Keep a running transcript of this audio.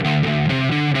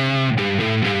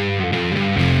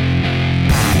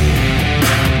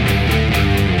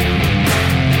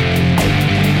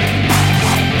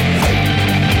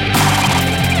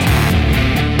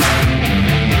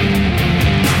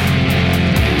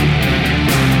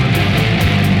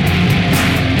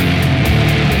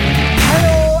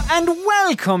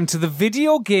welcome to the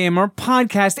Video Gamer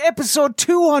Podcast, episode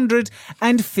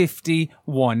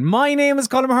 251. My name is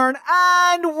Colin Mahern,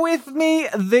 and with me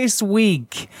this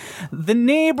week, the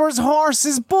neighbour's horse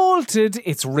is bolted.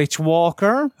 It's Rich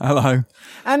Walker. Hello.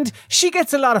 And she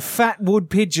gets a lot of fat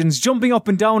wood pigeons jumping up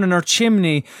and down in her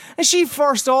chimney, and she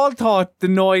first all thought the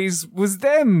noise was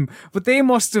them, but they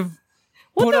must have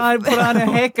put on a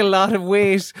heck of a lot of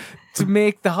weight to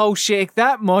make the house shake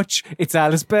that much. It's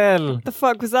Alice Bell. The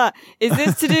fuck was that? Is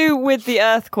this to do with the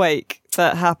earthquake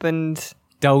that happened?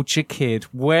 Doubt you, kid.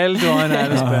 Well done,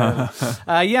 Alice Bell.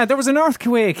 Yeah, there was an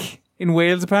earthquake in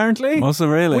Wales, apparently. Was there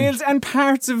really? Wales and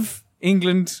parts of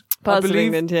England. Parts of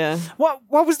England, yeah. What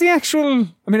was the actual...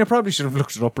 I mean, I probably should have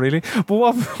looked it up, really. But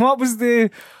what was the...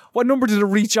 What number did it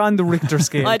reach on the Richter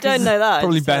scale? I don't know that.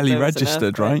 Probably barely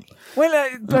registered, right? Well,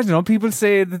 I don't know. People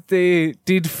say that they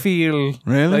did feel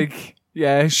like,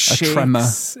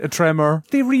 shakes, a tremor.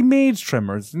 They remade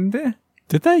Tremors, didn't they?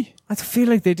 Did they? I feel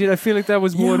like they did. I feel like that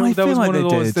was one of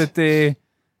those that they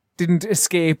didn't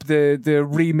escape the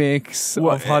remakes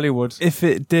of Hollywood. If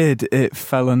it did, it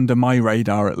fell under my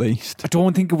radar at least. I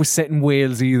don't think it was set in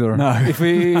Wales either. No. If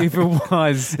it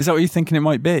was. Is that what you're thinking it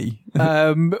might be?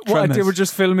 What, they were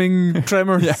just filming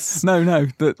Tremors? Yes. No,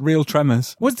 the real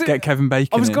Tremors. Get Kevin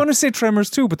Bacon. I was going to say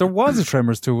Tremors 2, but there was a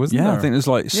Tremors 2, wasn't there? Yeah, I think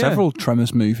there's several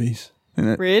Tremors movies.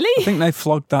 Really? I think they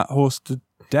flogged that horse to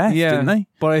death, didn't they?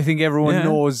 But I think everyone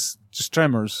knows just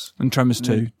Tremors. And Tremors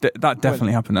 2. That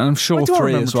definitely happened. And I'm sure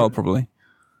 3 as well, probably.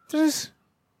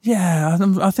 Yeah,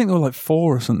 I think there were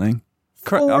 4 or something.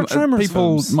 Tremors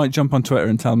people films. might jump on Twitter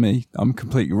and tell me I'm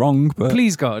completely wrong, but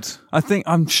please God,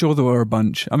 I'm sure there were a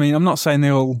bunch. I mean, I'm not saying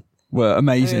they all were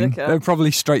amazing. They're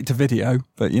probably straight to video,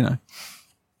 but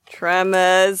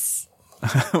Tremors.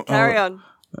 Carry on.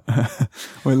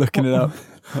 We're looking it up.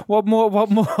 What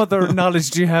more other knowledge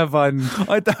do you have on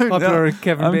I don't popular know.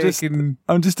 Kevin Bacon?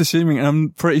 I'm just assuming, and I'm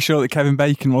pretty sure that Kevin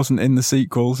Bacon wasn't in the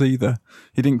sequels either.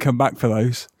 He didn't come back for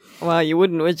those. Well, you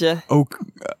wouldn't, would you? Oh,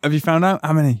 have you found out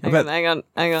how many? Hang on.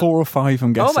 4 or 5,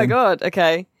 I'm guessing. Oh my God,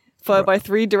 okay. Followed by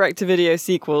 3 direct-to-video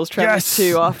sequels, Tremors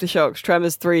 2, Aftershocks,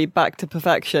 Tremors 3, Back to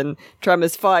Perfection,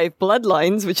 Tremors 5,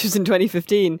 Bloodlines, which was in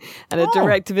 2015, and a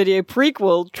direct-to-video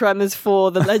prequel, Tremors 4,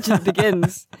 The Legend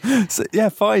Begins. So,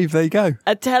 5, there you go.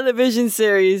 A television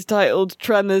series titled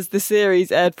Tremors the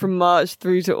Series aired from March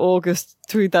through to August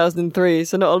 2003,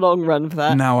 so not a long run for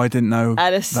that. No, I didn't know.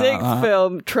 And a 6th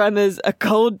film, Tremors A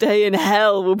Cold Day in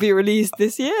Hell, will be released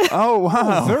this year. Oh,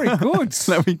 wow. Oh, very good.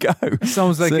 There we go.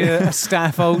 Sounds like a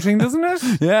staff outing, doesn't it?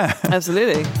 Yeah.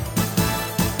 Absolutely.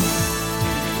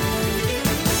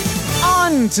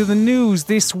 On to the news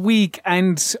this week,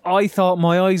 and I thought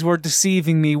my eyes were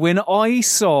deceiving me when I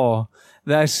saw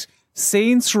that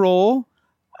Saints Row,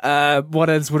 what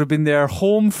else would have been there?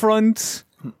 Homefront,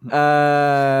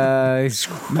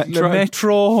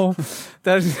 Metro,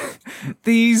 that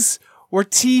these were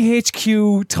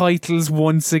THQ titles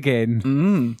once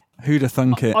again. Who'd have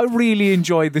thunk it? I really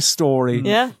enjoyed this story.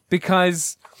 Yeah.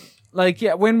 Because,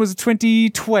 when was it?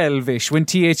 2012-ish, when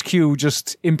THQ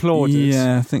just imploded.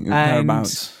 Yeah, I think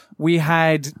thereabouts. We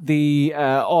had the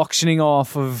auctioning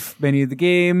off of many of the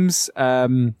games.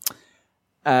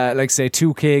 Say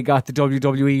 2K got the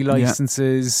WWE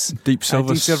licenses. Deep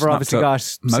Silver obviously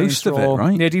got most of it,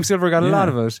 right? Yeah, Deep Silver got a lot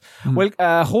of it. Well,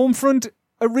 Homefront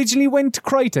originally went to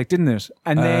Crytek, didn't it?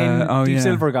 And then Deep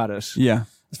Silver got it. Yeah.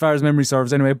 As far as memory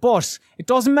serves anyway. But it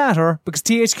doesn't matter because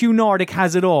THQ Nordic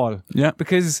has it all. Yeah.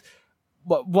 Because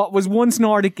what was once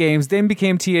Nordic Games then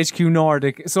became THQ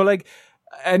Nordic. So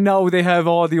and now they have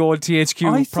all the old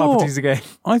THQ properties again.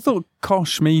 I thought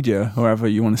Koch Media, however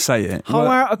you want to say it.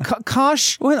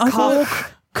 Koch? Well, I thought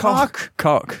Cock.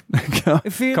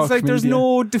 It feels like there's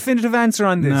no definitive answer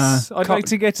on this. Nah. I'd like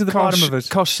to get to the bottom of it.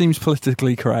 Koch seems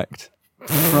politically correct.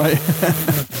 Right?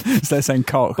 Instead of saying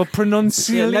cock. But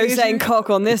pronunciation... no saying cock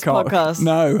on this podcast.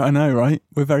 No, I know, right?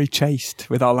 We're very chaste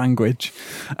with our language.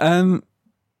 I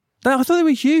thought they were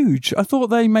huge. I thought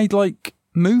they made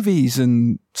movies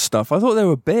and stuff. I thought they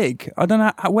were big. I don't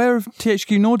know where have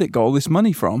THQ Nordic got all this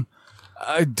money from.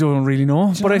 I don't really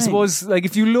know. But I suppose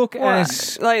if you look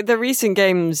at the recent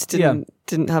games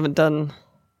haven't done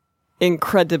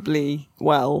incredibly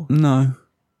well. No.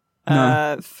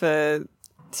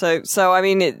 So I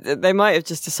mean they might have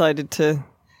just decided to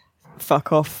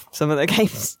fuck off some of their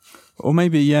games. Or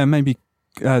maybe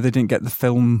they didn't get the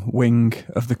film wing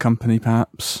of the company,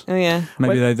 perhaps. Oh, yeah.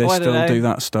 Maybe they still do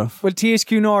that stuff. Well,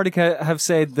 THQ Nordic have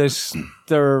said that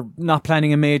they're not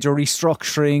planning a major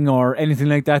restructuring or anything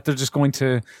like that. They're just going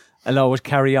to allow it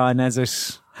carry on as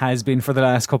it has been for the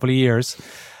last couple of years.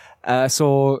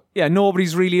 So, yeah,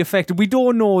 nobody's really affected. We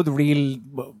don't know the real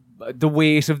the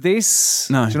weight of this.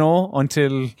 No. You know,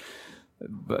 until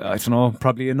I don't know,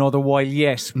 probably another while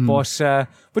yet.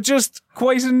 But just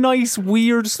quite a nice,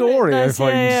 weird story. I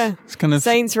find. Yeah. It's kind of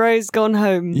Saints Row's gone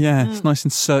home. yeah, it's nice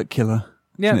and circular.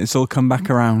 Yeah. It's all come back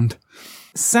around.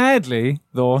 Sadly,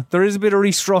 though, there is a bit of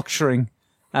restructuring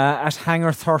at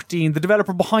Hangar 13, the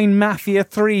developer behind Mafia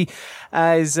 3,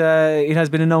 as it has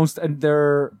been announced, and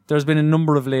there's been a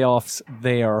number of layoffs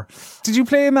there. Did you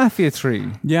play Mafia 3?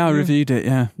 Yeah, I reviewed it.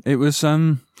 Yeah, it was.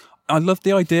 I loved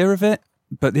the idea of it,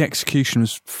 but the execution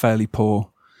was fairly poor,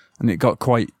 and it got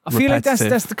quite. I feel like repetitive.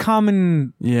 that's the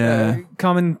common Yeah.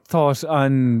 common thought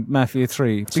on Mafia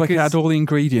 3. It's like it had all the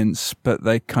ingredients, but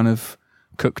they kind of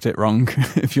cooked it wrong.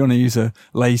 If you want to use a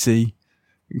lazy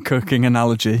cooking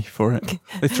analogy for it,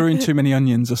 they threw in too many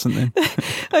onions or something.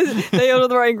 They all have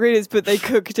the right ingredients, but they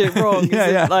cooked it wrong. Yeah, Is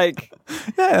it yeah. like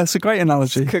Yeah, that's a great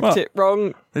analogy. cooked Well, it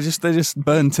wrong? They just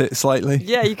burnt it slightly.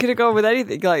 Yeah, you could have gone with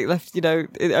anything. Like left,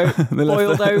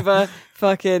 boiled over,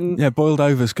 fucking Yeah, boiled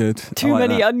over's good. too I like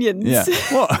many that. onions. Yeah.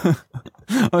 What?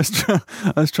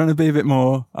 I was trying to be a bit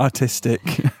more artistic.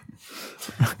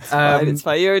 It's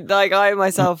fine. You're like I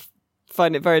myself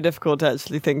find it very difficult to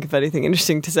actually think of anything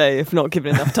interesting to say if not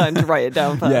given enough time to write it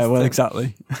down first. Yeah, well, So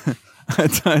exactly. I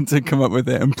tried to come up with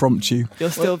it and prompt you.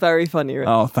 You're still very funny. Rich.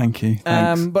 Oh, thank you.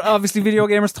 Thanks. But obviously, video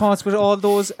gamers' thoughts with all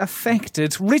those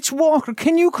affected. Rich Walker,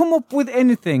 can you come up with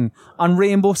anything on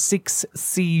Rainbow Six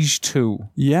Siege 2?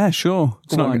 Yeah, sure.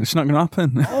 It's Go not. on. It's not going to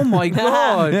happen. Oh my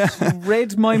God. You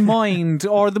read my mind,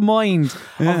 or the mind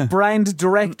of brand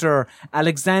director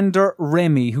Alexander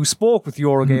Remy, who spoke with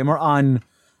Eurogamer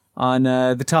on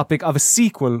the topic of a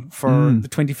sequel for the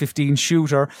 2015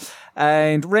 shooter.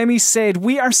 And Remy said,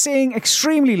 "We are saying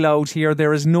extremely loud here,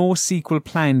 there is no sequel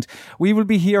planned. We will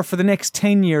be here for the next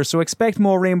 10 years, so expect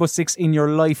more Rainbow Six in your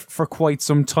life for quite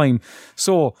some time."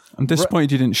 So, I'm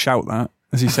disappointed you didn't shout that.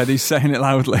 As he said, he's saying it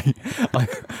loudly. I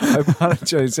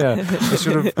apologise, yeah. I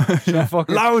should have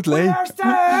fucking... Loudly? We are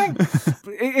staying!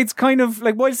 It's kind of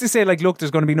like, whilst they say, like, look,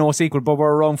 there's going to be no sequel, but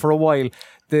we're around for a while,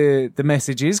 the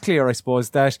message is clear, I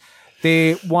suppose, that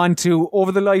they want to,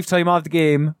 over the lifetime of the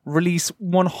game, release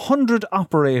 100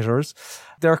 operators.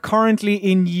 They're currently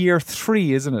in year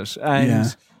 3, isn't it?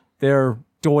 And they're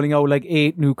doling out like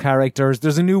 8 new characters.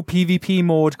 There's a new PvP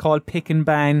mode called Pick and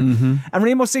Ban. And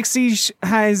Rainbow Six Siege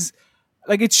has,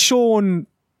 like, it's shown,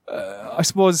 I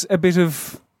suppose, a bit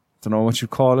of, I don't know what you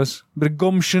call it, a bit of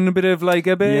gumption, a bit of like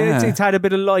a bit, Yeah. it's had a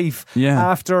bit of life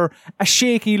after a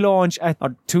shaky launch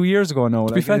 2 years ago now.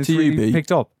 To be fair to you, B,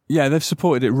 picked up. Yeah, they've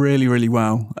supported it really, really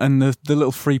well. And the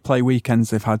little free play weekends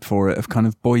they've had for it have kind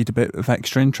of buoyed a bit of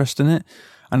extra interest in it.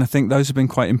 And I think those have been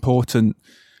quite important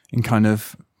in kind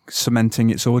of cementing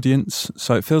its audience.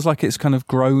 So it feels like it's kind of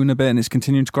grown a bit and it's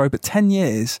continuing to grow. But 10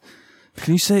 years,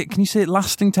 can you see it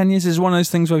lasting 10 years? Is one of those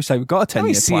things where we say we've got a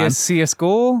 10-year plan.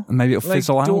 CSGO. And maybe it'll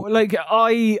fizzle out. Like,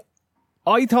 I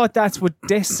thought that's what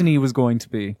Destiny was going to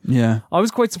be. Yeah. I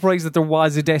was quite surprised that there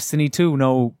was a Destiny 2.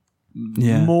 Now,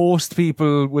 most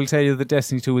people will tell you that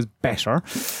Destiny 2 is better.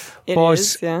 It but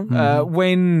is, yeah.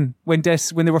 When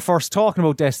they were first talking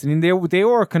about Destiny, they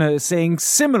were kind of saying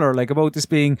similar, like about this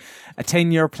being a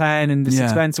 10-year plan in this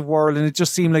expansive world, and it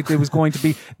just seemed like there was going to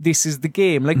be, this is the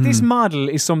game. Like, this model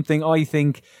is something I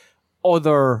think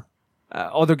other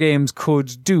games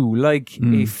could do, like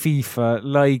a FIFA,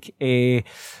 like a,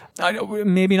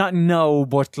 maybe not now,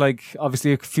 but like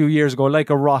obviously a few years ago, like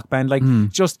a Rock Band, like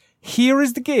just here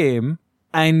is the game,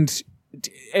 and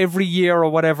every year or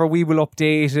whatever we will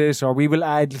update it, or we will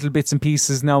add little bits and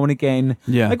pieces now and again.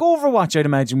 Yeah. Like Overwatch, I'd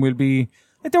imagine will be,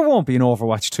 like, there won't be an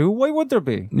Overwatch 2. Why would there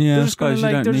be? Yeah, they're I just going suppose to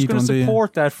you don't they're just need going to one, do you?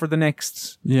 support that for the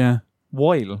next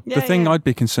while. Yeah, The thing yeah. I'd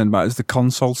be concerned about is the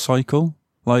console cycle.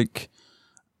 Like,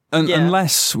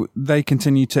 unless they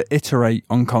continue to iterate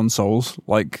on consoles,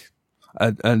 like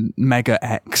a Mega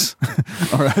X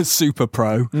or a Super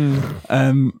Pro,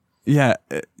 is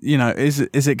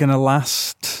it going to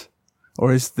last?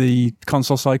 Or is the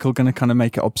console cycle going to kind of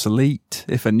make it obsolete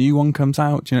if a new one comes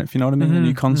out? If you know what I mean? A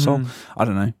new console? I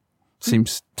don't know.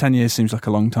 10 years seems like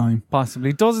a long time.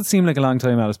 Possibly. Does it seem like a long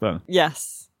time, Alice Bell?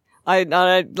 Yes. I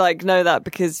like know that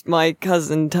because my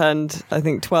cousin turned, I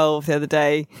think, 12 the other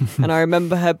day, and I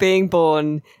remember her being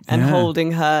born and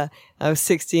holding her. I was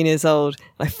 16 years old,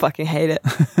 and I fucking hate it.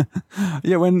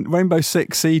 Yeah, when Rainbow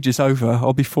Six Siege is over,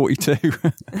 I'll be 42. Do you know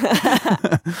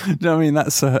what I mean?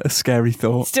 That's a scary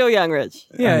thought. Still young, Rich.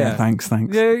 Yeah. Thanks.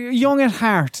 Young at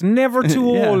heart, never too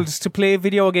old to play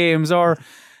video games or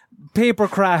paper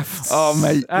crafts. Oh,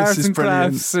 mate, arts this is and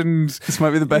brilliant. crafts, and This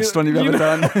might be the best one you've ever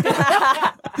done.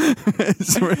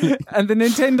 It's really... and the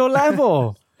Nintendo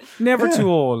Labo. Never too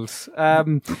old.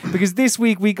 Because this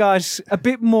week we got a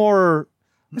bit more,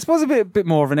 I suppose, a bit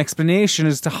more of an explanation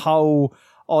as to how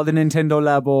all the Nintendo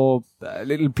Labo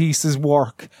little pieces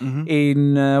work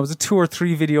in, was it 2 or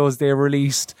 3 videos they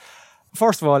released?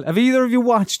 First of all, have either of you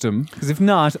watched them? Because if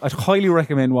not, I'd highly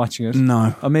recommend watching it.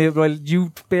 No. Well,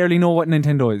 you barely know what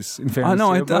Nintendo is, in fairness. I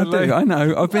know, to you, I do. I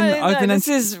know. I've been. This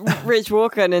is Rich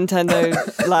Walker, Nintendo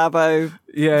Labo.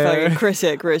 Yeah.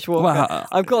 Critic, Rich Walker. Well,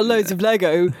 I've got loads of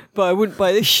Lego, but I wouldn't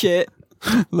buy this shit.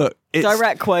 Look, it's,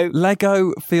 Direct quote.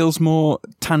 Lego feels more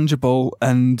tangible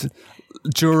and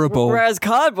durable. Whereas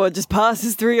cardboard just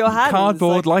passes through your hands.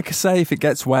 Cardboard, like I say, if it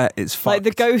gets wet, it's fucked. like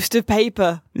the ghost of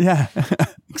paper. Yeah,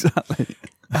 exactly.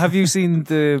 Have you seen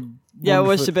the... Yeah, I one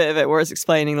watched for- a bit of it where it's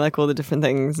explaining like all the different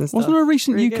things and stuff. Wasn't there a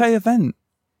recent Really UK good. event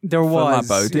There for was.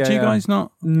 Labo? Did you guys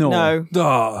not? No. No.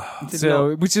 Oh.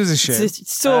 So, which is a shame. It's a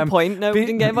sore point. No, we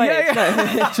didn't get invited.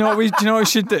 yeah. No. Do you know what we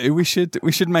should do?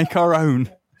 We should make our own.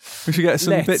 We should get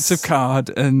some Let's. bits of card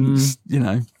and you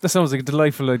know. That sounds like a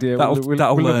delightful idea. That'll we'll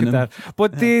learn look at him. that.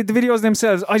 But the videos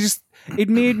themselves, it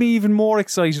made me even more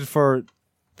excited for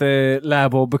the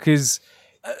Labo because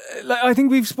I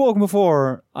think we've spoken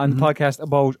before on the podcast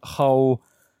about how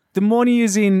the money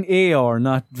is in AR,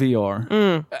 not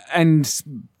VR. And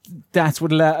that's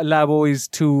what Labo is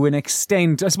to an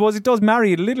extent. I suppose it does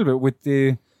marry it a little bit with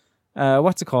the...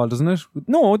 what's it called, doesn't it?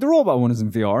 No, the robot one is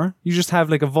in VR. You just have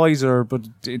like a visor, but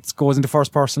it goes into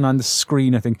first person on the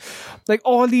screen, I think. Like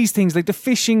all these things, like the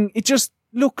fishing, it just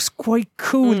looks quite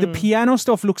cool. The piano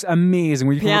stuff looks amazing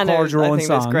where you can Piano, record your own I think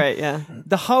song. that's great, yeah.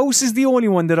 The house is the only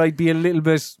one that I'd be a little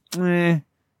bit, it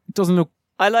doesn't look...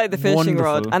 I like the fishing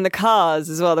rod Wonderful. and the cars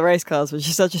as well, the race cars, which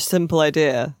is such a simple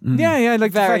idea. Yeah, like Very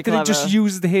the fact that it just clever.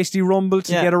 uses the HD Rumble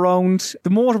to Yeah. get around.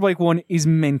 The motorbike one is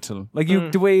mental. Like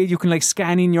the way you can like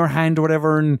scan in your hand or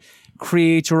whatever and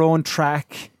create your own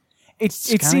track. It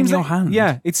seems your like hand?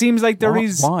 yeah, it seems like there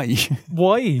is Why?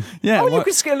 why? Yeah, Oh, you what-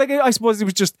 could scan like I suppose it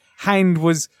was just hand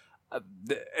was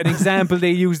an example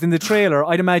they used in the trailer.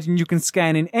 I'd imagine you can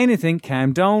scan in anything.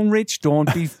 Calm down, Rich.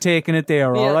 Don't be taking it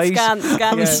there. All right. Scan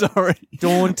I'm the- sorry.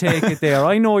 Don't take it there.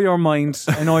 I know your mind.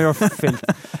 I know your filth.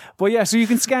 But yeah, so you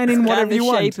can scan in whatever the you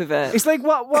want. shape of it. It's like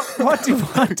what do you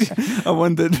want? I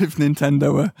wondered if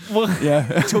Nintendo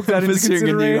were Took that into pursuing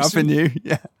a new consideration. avenue.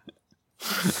 Yeah.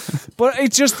 But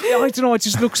it just, I don't know, it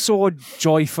just looks so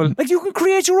joyful. Like you can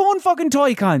create your own fucking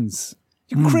toy cons.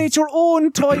 You can create your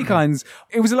own toy cons.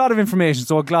 It was a lot of information,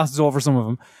 so I glosses over some of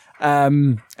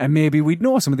them. And maybe we'd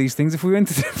know some of these things if we went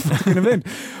to the fucking event.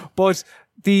 But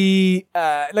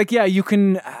you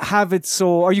can have it so,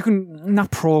 or you can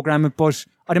not program it, but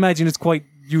I'd imagine it's quite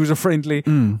user friendly,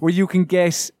 where you can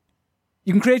create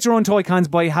your own toy cons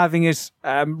by having it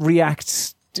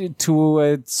react to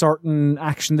a certain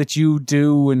action that you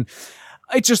do, and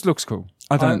it just looks cool.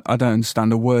 I don't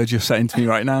understand a word you're saying to me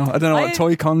right now. I don't know what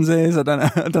Toy Cons is. I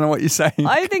don't know what you're saying.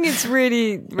 I think it's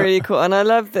really, really cool. And I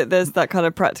love that there's that kind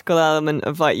of practical element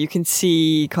of like, you can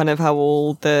see kind of how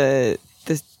all the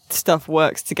stuff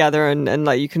works together and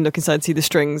like you can look inside and see the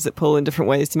strings that pull in different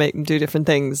ways to make them do different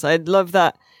things. I love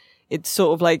that it's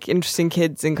sort of like interesting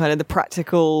kids and kind of the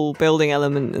practical building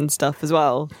element and stuff as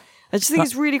well. I just think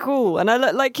it's really cool. And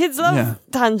like kids love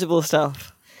tangible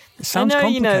stuff. It sounds I know,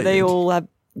 complicated. they all have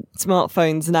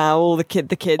smartphones now, all the kids,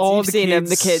 All you've seen them,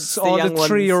 the kids, the all young the ones.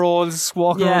 3-year-olds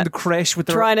walking Yeah. around the creche with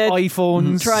their Trying to-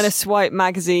 iPhones. Trying to swipe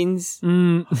magazines. I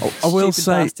will Stupid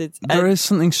say bastards. there is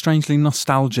something strangely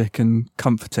nostalgic and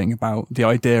comforting about the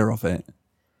idea of it. But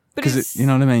Because it's, you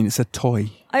know what I mean? It's a toy.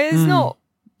 it's not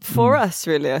for us,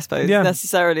 really, I suppose, Yeah.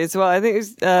 necessarily as well. I think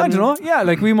it's... I don't know. Yeah,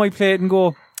 like we might play it and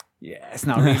go, yeah, it's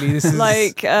not really. This is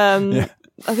Like,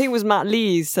 I think it was Matt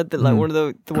Lees said that like one of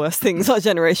the worst things our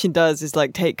generation does is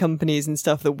like take companies and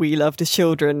stuff that we loved as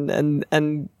children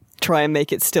and try and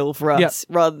make it still for us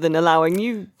rather than allowing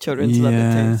new children to love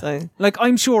it too. So Like,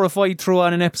 I'm sure if I throw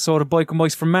on an episode of Bike and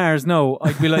Boys from Mars now,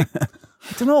 I'd be like, I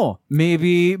don't know,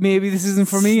 maybe this isn't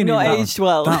for me not anymore. aged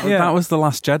well. That was the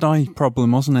Last Jedi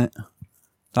problem, wasn't it?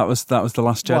 That was the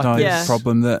Last What? Jedi Yeah.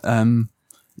 problem that,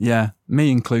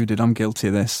 me included, I'm guilty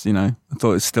of this, you know. I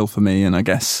thought it was still for me, and I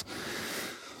guess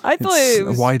I thought it's it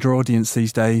was a wider audience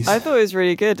these days. I thought it was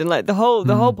really good, and like the whole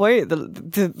point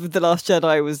of the Last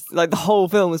Jedi was like the whole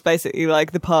film was basically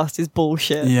like the past is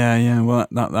bullshit. Yeah. Well,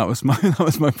 that was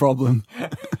my problem.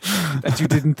 That you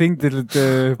didn't think that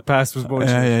the past was bullshit.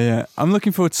 Yeah. I'm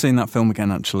looking forward to seeing that film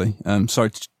again. Actually, sorry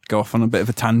to go off on a bit of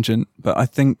a tangent, but I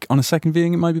think on a second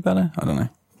viewing it might be better. I don't know.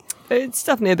 It's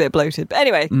definitely a bit bloated, but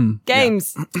anyway,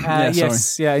 games.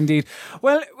 Yes, yeah, indeed.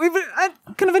 Well, we've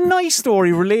kind of a nice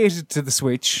story related to the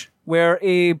Switch, where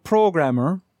a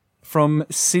programmer from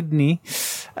Sydney.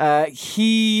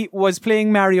 He was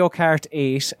playing Mario Kart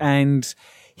 8 and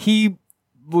he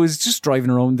was just driving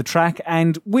around the track,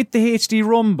 and with the HD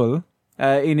Rumble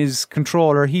in his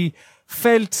controller, he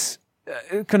felt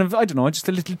kind of, I don't know, just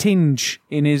a little tinge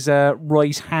in his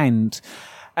right hand.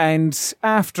 And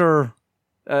after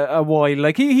a while,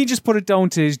 like he just put it down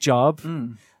to his job.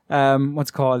 What's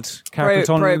it called? Carpal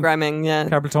tunnel programming, yeah.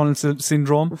 Carpal tunnel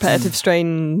syndrome. Repetitive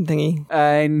strain thingy.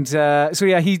 And so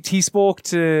yeah, he spoke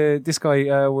to this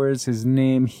guy. Where's his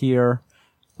name here?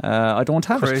 I don't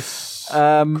have Chris.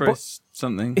 Chris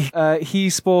Something.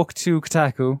 He spoke to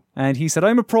Kotaku and he said,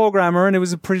 I'm a programmer and it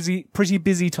was a pretty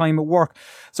busy time at work.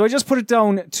 So I just put it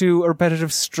down to a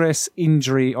repetitive stress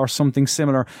injury or something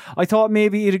similar. I thought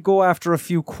maybe it'd go after a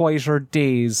few quieter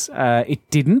days. It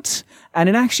didn't. And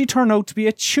it actually turned out to be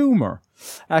a tumor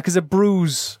because a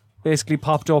bruise basically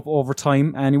popped up over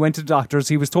time, and he went to the doctors.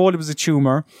 He was told it was a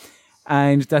tumor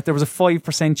and that there was a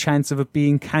 5% chance of it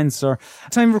being cancer.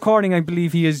 At the time of recording, I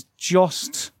believe he has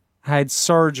just had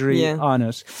surgery on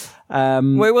it.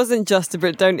 Well, it wasn't just a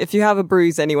bruise. If you have a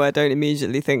bruise anywhere, don't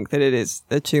immediately think that it is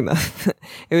a tumor.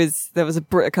 There was a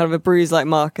kind of a bruise-like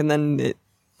mark, and then it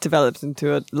developed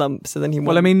into a lump. So then he.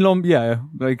 Well, I mean,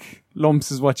 like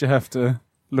lumps is what you have to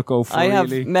look out for. I have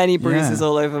many bruises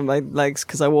all over my legs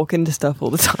because I walk into stuff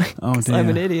all the time. Oh dear, I'm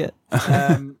an idiot.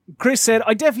 Chris said,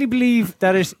 "I definitely believe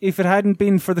that if it hadn't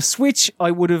been for the Switch,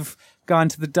 I would have."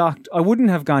 I wouldn't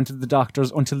have gone to the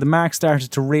doctors until the mark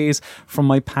started to raise from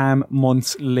my palm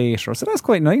months later. So that's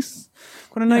quite nice.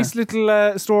 Quite a nice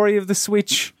little story of the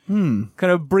Switch, kind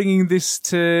of bringing this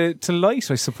to light,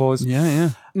 I suppose. Yeah.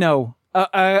 Now,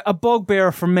 a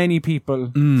bugbear for many people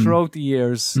throughout the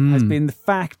years has been the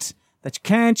fact that you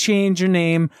can't change your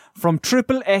name from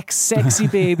XXX Sexy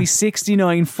Baby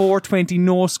 69 420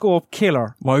 No Scope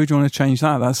Killer. Why would you want to change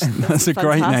that? That's a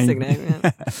great name.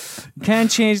 Yeah. You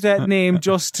can't change that name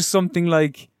just to something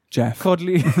like Jeff.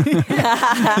 Cuddly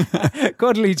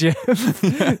Jeff.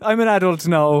 I'm an adult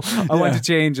now. I want to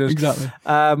change it. Exactly.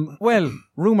 Well,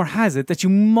 rumour has it that you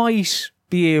might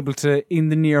be able to in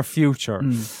the near future.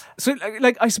 So,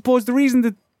 like, I suppose the reason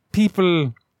that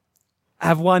people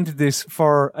have wanted this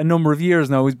for a number of years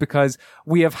now is because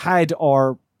we have had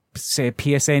our, say,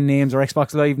 PSN names or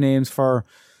Xbox Live names for,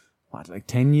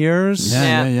 10 years?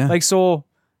 Yeah. Like, so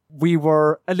we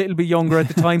were a little bit younger at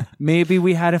the time. Maybe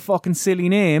we had a fucking silly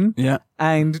name. Yeah.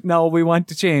 And now we want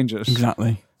to change it.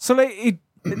 Exactly. So, like,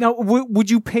 now,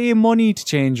 would you pay money to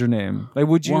change your name? Like,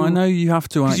 would you? Well, I know you have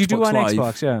to on Xbox you do on Live.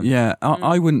 Xbox, yeah. Yeah,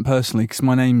 I wouldn't personally because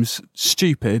my name's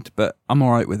stupid, but I'm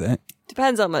all right with it.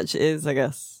 Depends how much it is, I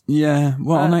guess. Yeah,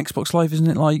 well, on Xbox Live, isn't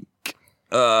it like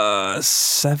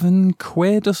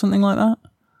 £7 or something like that?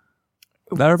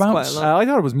 Thereabouts? I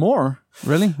thought it was more.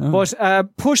 Really? Oh. But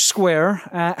Push Square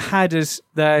had it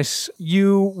that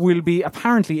you will be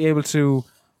apparently able to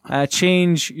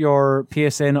change your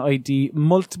PSN ID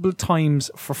multiple times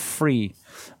for free,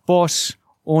 but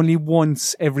only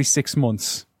once every 6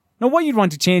 months. Now, why you'd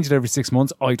want to change it every 6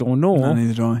 months, I don't know. No,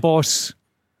 neither do I. But,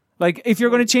 like, if you're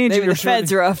going to change Maybe it... the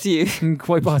feds are after you.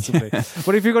 Quite possibly.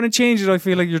 But if you're going to change it, I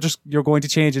feel like you're going to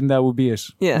change it and that would be it.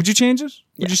 Yeah. Would you change it?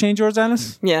 Yeah. Would you change yours,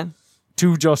 Alice? Yeah.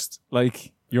 To just,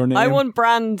 like, your name? I want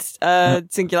brand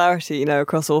singularity,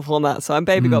 across all formats. So I'm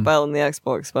Baby Got Bell on the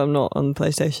Xbox, but I'm not on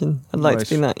PlayStation. I'd like to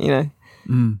be in that,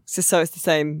 So it's the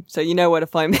same. So you know where to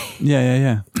find me.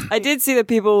 Yeah. I did see that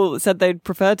people said they'd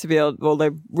prefer to be able, well, they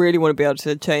really want to be able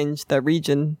to change their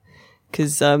region.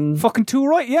 Because fucking too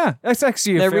right, yeah. That's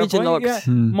actually a they're fair region point. locked.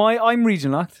 Yeah. I'm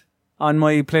region locked on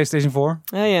my PlayStation 4.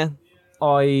 Oh yeah.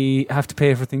 I have to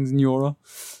pay for things in euro,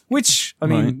 which I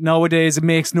mean nowadays it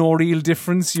makes no real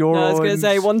difference. Euro. I was going to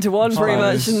say 1-to-1 pretty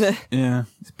much, isn't it? Yeah.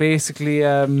 It's basically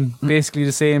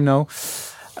the same now.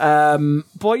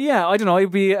 But yeah, I don't know.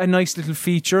 It'd be a nice little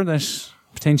feature that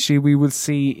potentially we will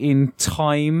see in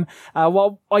time.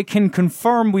 What I can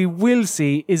confirm we will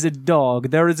see is a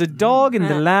dog. There is a dog in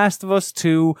The Last of Us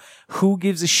 2. Who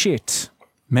gives a shit?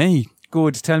 Me.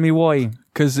 Good. Tell me why.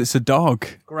 Because it's a dog.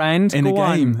 Grand. In Go a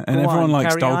game. on. And Go everyone on.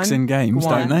 likes Carry dogs on. in games,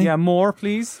 Go don't on. they? Yeah, more,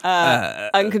 please.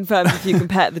 Unconfirmed if you can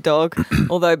pet the dog.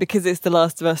 Although because it's The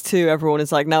Last of Us 2, everyone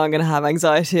is like, now I'm going to have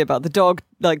anxiety about the dog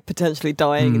like potentially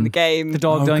dying in the game. The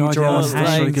dog dying God, at your own that's a really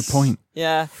hands. good point.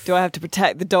 Yeah. Do I have to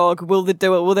protect the dog? Will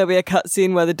there be a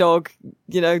cutscene where the dog,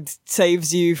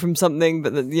 saves you from something,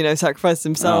 but sacrifices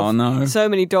himself? Oh no! So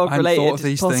many thought of dog-related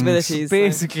these possibilities. things.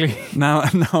 Basically. Now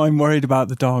I'm worried about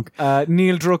the dog.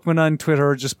 Neil Druckmann on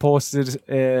Twitter just posted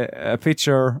a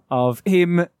picture of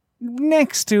him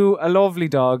next to a lovely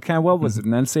dog. What was it,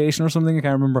 an Alsatian or something? I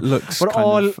can't remember. Looks but kind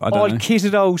all of, I don't know.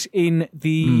 kitted out in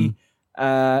the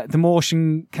the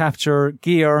motion capture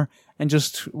gear, and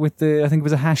just with I think it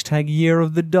was a hashtag Year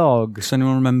of the Dog. Does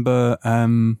anyone remember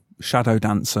Shadow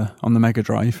Dancer on the Mega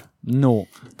Drive? No.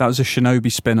 That was a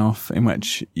Shinobi spin-off in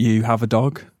which you have a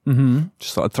dog. Mm-hmm.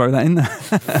 Just thought I'd throw that in there.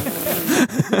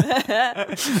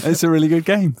 It's a really good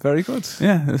game. Very good.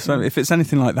 Yeah, so if it's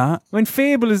anything like that. I mean,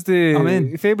 Fable is the I'm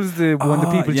in. one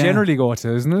that people yeah. generally go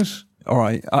to, isn't it? All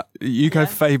right, you go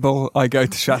Fable, I go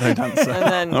to Shadow Dancer.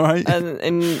 And then, all right. and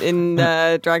in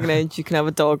Dragon Age, you can have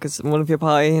a dog as one of your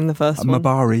pie in the first one.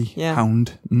 Mabari Yeah.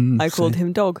 Hound. I called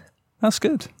him Dog. That's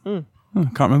good. Mm. Oh, I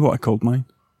can't remember what I called mine.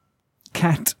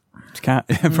 Cat. Cat,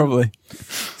 yeah, probably.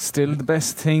 Still the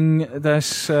best thing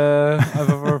that I've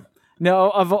ever...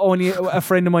 No, I've only a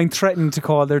friend of mine threatened to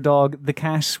call their dog the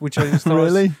cat, which I just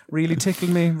thought really tickled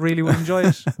me. Really would enjoy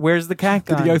it. Where's the cat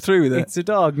gone? Did he go through with it? It's a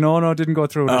dog. No, didn't go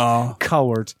through with Oh. it.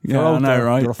 Coward. Yeah, You're out I know, there.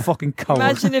 right? You're a fucking coward.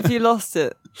 Imagine if you lost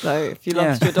it, though. If you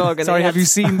lost your dog. And Sorry, they have had you to-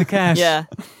 seen the cat? Yeah.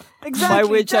 Exactly. By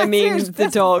which I That's mean it. the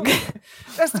dog.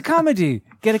 That's the comedy.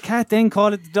 Get a cat, then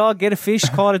call it the dog. Get a fish,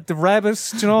 call it the rabbit.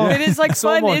 You know, But it's like so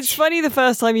fun. much. It's funny the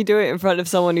first time you do it in front of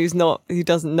someone who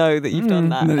doesn't know that you've done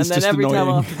that, And then and it's then just every time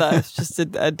annoying. after that, it's just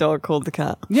a dog called the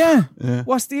cat. Yeah. Yeah.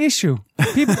 What's the issue?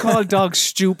 People call dogs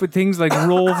stupid things like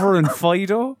Rover and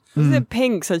Fido. Wasn't it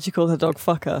Pink said she called her dog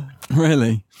Fucker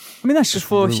Really? I mean, that's just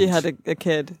before she rude. had a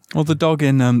kid? Well, the dog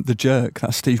in The Jerk,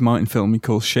 that Steve Martin film he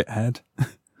calls Shithead.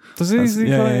 Does it?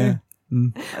 Yeah.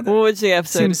 We're watching the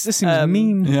episode. This seems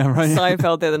mean. Yeah, right.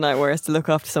 Seinfeld the other night where he has to look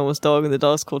after someone's dog, and the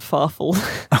dog's called Farfel.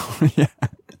 Yeah.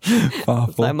 So I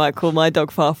Farfel. might call my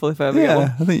dog Farfel if I ever get one.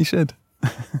 Yeah, I think you should.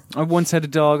 I once had a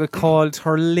dog. I called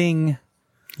her Ling.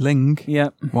 Ling. Yeah,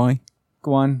 Why?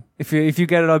 go on. If you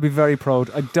get it, I'll be very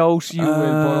proud. I doubt you will,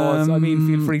 but also, I mean,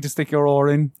 feel free to stick your oar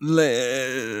in.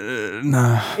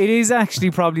 No. It is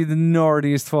actually probably the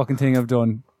nerdiest fucking thing I've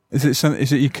done. Is it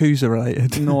Yakuza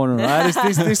related? No.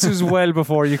 This was well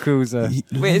before Yakuza.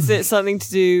 Wait, is it something to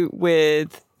do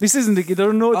with? This isn't. There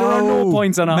are no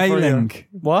points on offer. Mei here. Ling.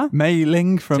 What? Mei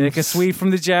Ling from Take a sweet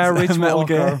from the jar, Ridge Metal Walker.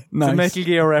 Gear. It's a Nice. Metal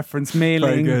Gear reference. Mei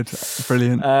Very Ling. good.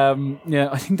 Brilliant. Yeah,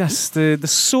 I think that's the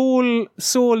sole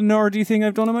nerdy thing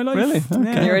I've done in my life. Really?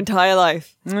 Okay. Your entire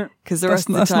life, Yeah. because the That's- rest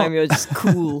of the that's time not- you're just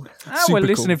cool. Well, Super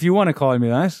listen, cool. if you want to call me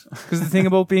that, because the thing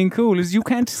about being cool is you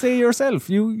can't say yourself.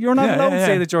 You're not Yeah, allowed yeah, to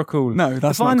say yeah. that you're cool. No,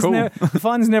 that's the not fans cool. the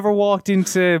fans never walked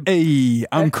into Hey,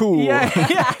 I'm cool. Yeah.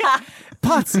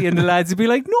 Patsy and the lads would be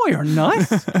like, "No, you're not.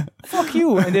 Fuck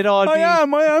you!" And they'd all be. I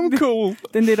am cool.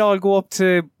 Then they'd all go up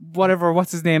to whatever.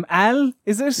 What's his name? Al?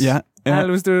 Is it? Yeah. Al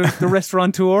was the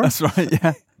restaurateur. That's right,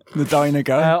 yeah. The diner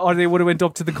guy. Or they would have went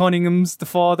up to the Cunninghams, the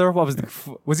father. What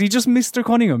was he just Mr.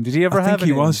 Cunningham? Did he ever I have think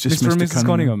he a name? was just Mr. and Mr. Mrs.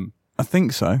 Cunningham. I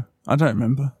think so. I don't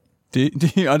remember. Do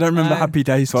you? I don't remember No. Happy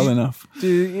Days well enough.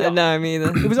 No, me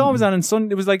either. It was always on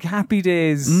Sunday. It was like Happy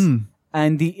Days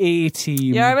and the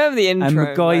A-Team. Yeah, I remember the intro. and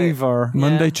like- MacGyver.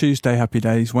 Monday, Yeah. Tuesday, Happy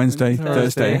Days. Wednesday,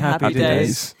 Thursday, Happy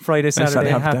Days. Friday, Saturday,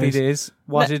 Happy Happy Days. Days.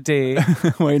 What a day.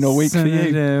 Waiting all week for you.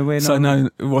 Saturday, waiting So all no,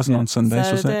 it wasn't on Sundays,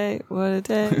 was it? Saturday, what a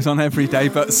day. It was on every day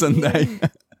but Sunday.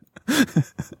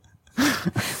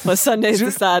 Well, Sunday's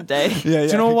the sad day. Yeah,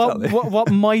 Do you know what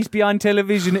might be on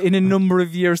television in a number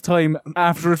of years' time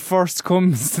after it first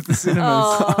comes to the cinemas?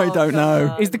 Oh, I don't know.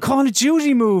 God. Is the Call of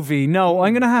Duty movie. No,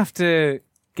 I'm going to have to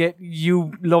get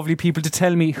you lovely people to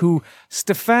tell me who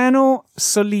Stefano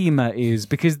Sollima is,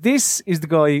 because this is the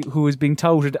guy who is being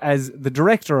touted as the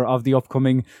director of the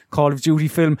upcoming Call of Duty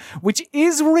film, which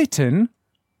is written,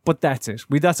 but that's it.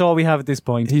 That's all we have at this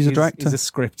point. He's a director. Is a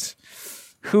script.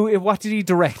 What did he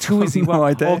direct? Who is he? No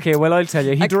idea. Okay, well, I'll tell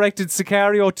you. He directed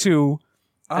Sicario 2.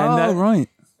 Oh, right.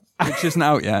 Which isn't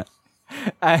out yet.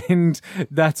 And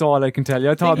that's all I can tell you.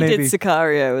 I I thought think he maybe. did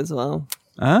Sicario as well.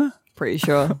 Huh? Pretty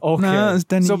sure. Okay. No, it's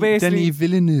Denis, so basically, Denis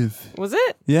Villeneuve. Was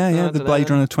it? Yeah, Oh, I the don't Blade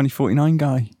know. Runner 2049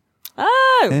 guy.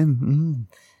 Oh! Him.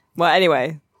 Well,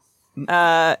 anyway.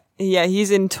 Yeah, he's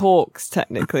in talks,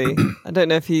 technically. I don't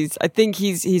know if I think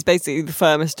he's basically the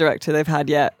firmest director they've had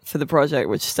yet for the project,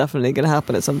 which is definitely going to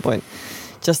happen at some point.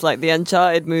 Just like the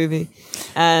Uncharted movie.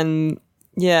 And,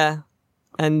 yeah.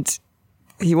 And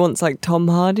he wants, like, Tom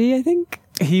Hardy, I think?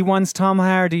 he wants Tom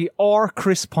Hardy or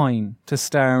Chris Pine to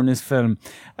star in his film.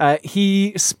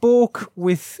 He spoke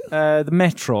with the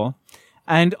Metro,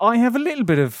 and I have a little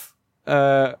bit of...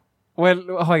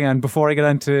 well, hang on, before I get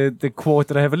on to the quote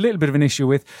that I have a little bit of an issue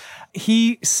with.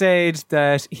 He said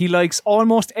that he likes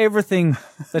almost everything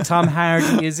that Tom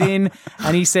Hardy is in,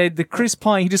 and he said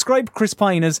that he described Chris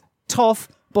Pine as tough,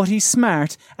 but he's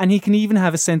smart, and he can even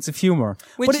have a sense of humour.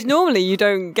 Which normally you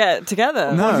don't get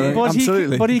together. No. But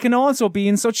absolutely. But he can also be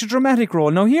in such a dramatic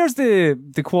role. Now, here's the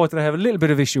quote that I have a little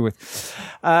bit of issue with.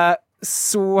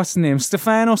 So what's the name?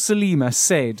 Stefano Salima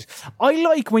said, I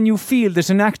like when you feel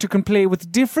that an actor can play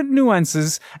with different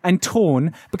nuances and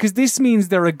tone because this means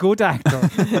they're a good actor.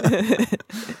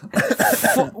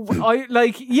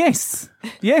 Yes,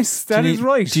 that is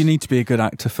right. Do you need to be a good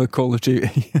actor for Call of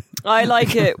Duty? I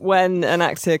like it when an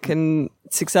actor can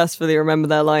successfully remember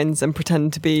their lines and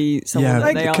pretend to be someone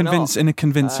that they are not. In a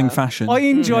convincing fashion. I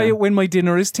enjoy it when my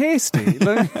dinner is tasty.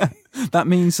 That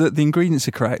means that the ingredients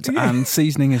are correct and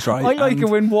seasoning is right. I like it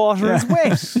when water is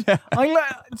wet. I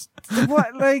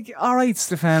like. All right,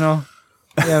 Stefano.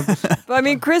 Yeah, but I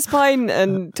mean, Chris Pine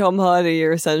and Tom Hardy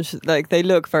are essentially like they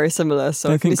look very similar,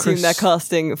 so I can assume they're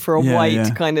casting for a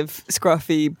white kind of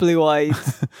scruffy, blue-eyed.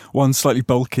 One slightly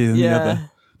bulkier than the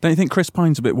other. Don't you think Chris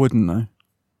Pine's a bit wooden though?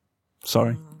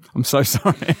 Sorry, I'm so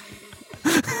sorry.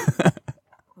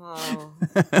 Oh.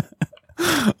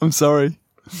 I'm sorry.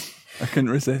 I couldn't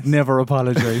resist. Never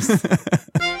apologise.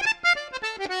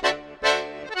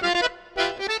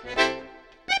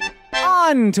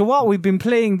 On to what we've been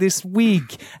playing this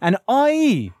week, and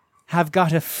I have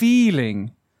got a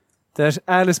feeling that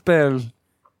Alice Bell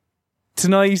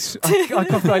tonight.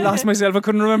 I lost myself. I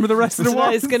couldn't remember the rest of the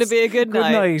words. It's going to be a good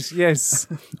night. Good night. Yes,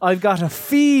 I've got a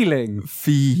feeling.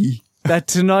 That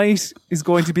tonight is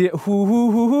going to be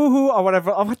hoo or whatever.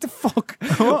 Oh, what the fuck?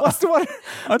 What's the one?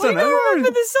 I don't know. You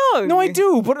remember the song? No, I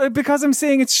do, but because I'm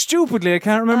saying it stupidly, I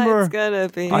can't remember. It's gonna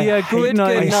be good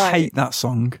night. I hate that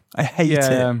song. I hate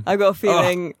it. I got a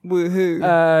feeling woohoo.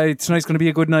 Tonight's going to be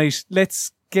a good night.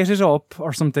 Let's get it up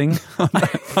or something.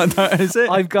 Is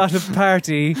it? I've got a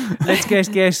party. Let's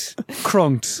get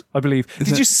crunked, I believe.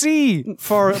 Did you see,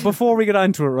 before we get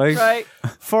onto it, right?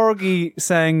 Fergie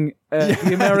sang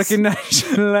the American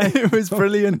national anthem. It was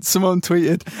brilliant. Someone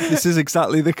tweeted, this is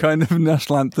exactly the kind of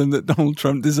national anthem that Donald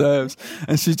Trump deserves.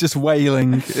 And she's just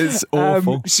wailing. It's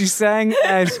awful. She sang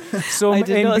at some I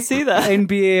did not see that.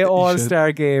 NBA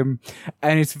All-Star game,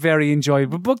 and it's very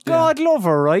enjoyable. But God love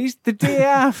her, right? The day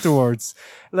afterwards,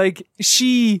 like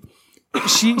she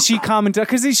commented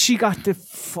because she got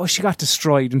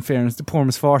destroyed. In fairness, the poor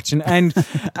misfortune, and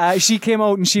she came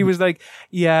out and she was like,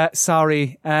 "Yeah,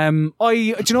 sorry.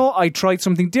 I tried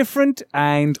something different,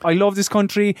 and I love this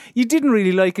country. You didn't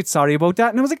really like it. Sorry about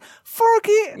that." And I was like,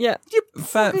 "Fergie, yeah, you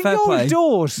fair play.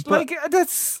 Don't. Like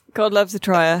that's." God loves a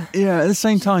trier. Yeah, at the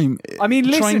same time, I mean,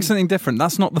 trying something different,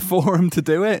 that's not the forum to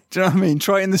do it. Do you know what I mean?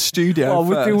 Try it in the studio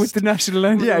with the national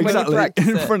anthem. Yeah, exactly.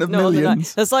 In front of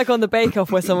millions. That's like on the Bake Off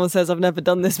where someone says, I've never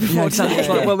done this before. Yeah, exactly. It's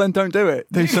like, well, then don't do it.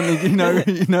 Do something you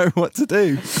know what to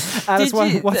do. Did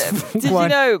you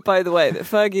know, by the way, that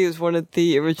Fergie was one of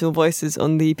the original voices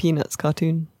on the Peanuts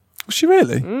cartoon? Was she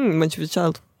really? When she was a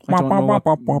child.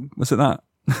 Was it that?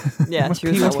 Yeah, she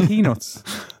was Peanuts.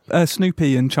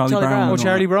 Snoopy and Charlie Brown. Oh,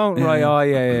 Charlie Brown. Yeah. Right. Oh,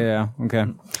 yeah. Okay. I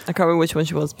can't remember which one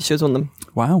she was, but she was one of them.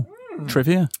 Wow.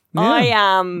 Trivia. Yeah. I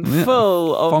am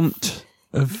full of font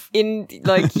of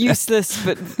useless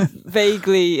but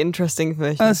vaguely interesting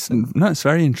information. That's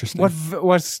very interesting.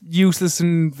 What useless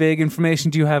and vague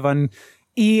information do you have on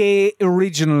EA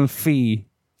Original Fee?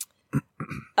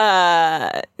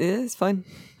 It's fine.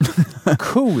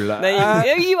 Cool.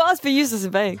 You asked for useless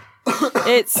and vague.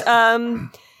 It's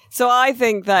so I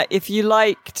think that if you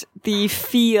liked the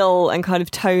feel and kind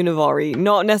of tone of Ori,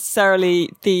 not necessarily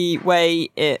the way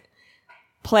it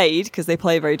played, because they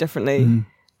play very differently,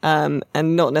 and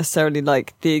not necessarily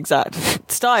like the exact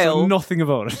style. So nothing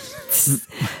about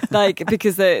it.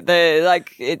 Because they're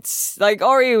like, it's like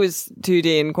Ori was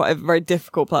 2D and quite a very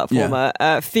difficult platformer.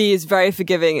 Yeah. Fee is very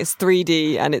forgiving. It's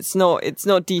 3D and it's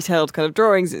not detailed kind of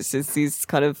drawings. It's these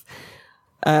kind of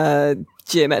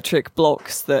geometric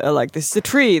blocks that are like, this is a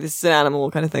tree, this is an animal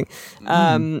kind of thing.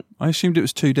 I assumed it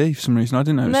was 2D for some reason. I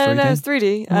didn't know it was 3D. No, it's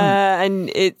 3D.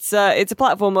 And it's a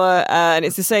platformer, and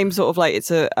it's the same sort of like,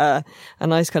 it's a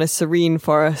nice kind of serene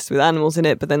forest with animals in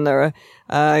it, but then there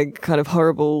are kind of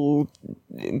horrible,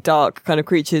 dark kind of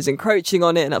creatures encroaching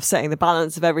on it and upsetting the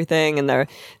balance of everything. And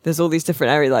there's all these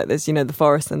different areas, like there's, the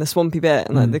forest and the swampy bit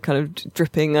and like the kind of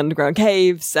dripping underground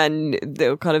caves and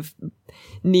the kind of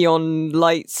neon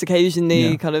lights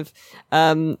occasionally kind of,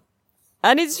 and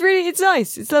it's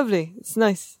nice. It's lovely. It's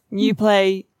nice. You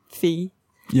play Fee.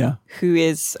 Yeah. Who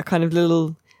is a kind of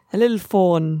little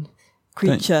fawn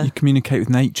creature. You communicate with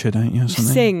nature, don't you? Or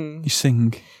something? You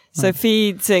sing. So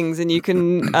Fee sings, and you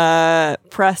can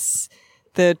press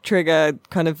the trigger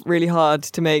kind of really hard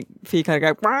to make Fee kind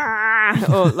of go,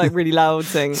 or like really loud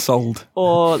sing. Sold.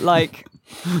 Or like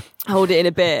hold it in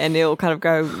a bit and it'll kind of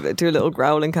go do a little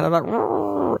growling kind of like,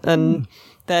 and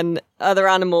then other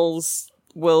animals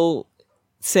will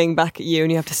sing back at you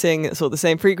and you have to sing at sort of the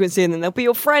same frequency, and then they'll be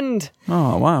your friend.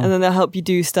 Oh, wow. And then they'll help you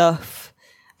do stuff.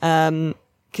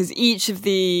 because each of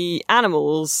the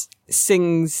animals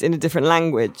sings in a different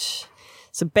language.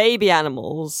 So baby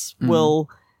animals will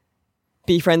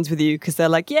be friends with you because they're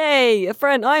like, yay, a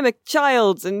friend, I'm a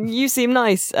child and you seem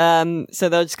nice. So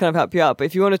they'll just kind of help you out. But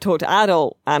if you want to talk to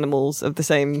adult animals of the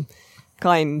same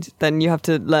kind, then you have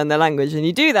to learn their language. And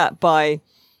you do that by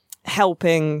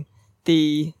helping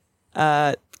the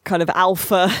kind of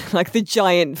alpha, like the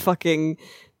giant fucking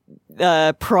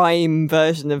prime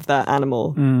version of that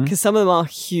animal. Because some of them are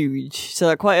huge. So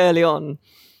like quite early on,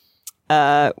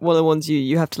 one of the ones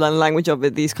you have to learn the language of are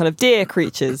these kind of deer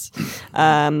creatures.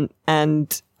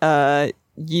 And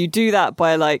you do that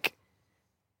by like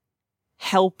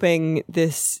helping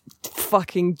this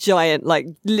fucking giant, like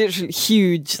literally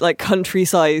huge, like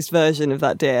country-sized version of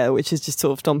that deer, which is just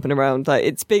sort of stomping around. Like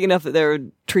it's big enough that there are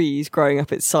trees growing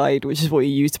up its side, which is what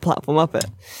you use to platform up it.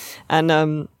 And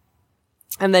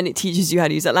then it teaches you how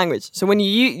to use that language. So when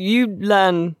you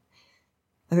learn,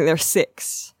 I think there are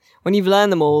 6. When you've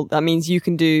learned them all, that means you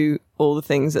can do all the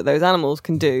things that those animals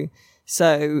can do.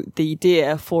 So the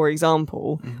deer, for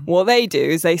example, what they do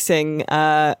is they sing in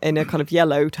a kind of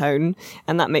yellow tone,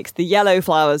 and that makes the yellow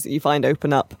flowers that you find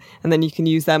open up, and then you can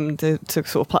use them to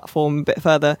sort of platform a bit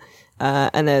further.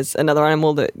 And there's another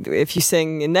animal that if you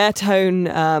sing in their tone,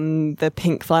 the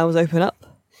pink flowers open up,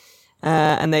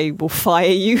 and they will fire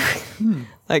you,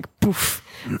 like poof,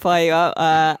 fire you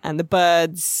out. And the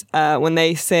birds, when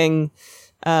they sing,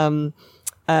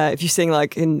 if you sing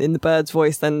like in the bird's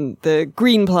voice, then the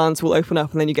green plants will open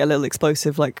up and then you get a little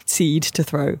explosive like seed to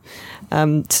throw.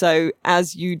 So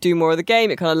as you do more of the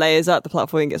game, it kind of layers up, the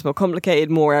platforming gets more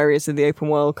complicated, more areas of the open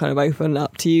world kind of open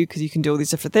up to you because you can do all these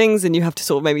different things, and you have to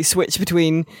sort of maybe switch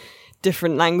between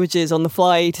different languages on the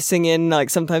fly to sing in, like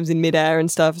sometimes in midair and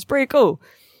stuff. It's pretty cool.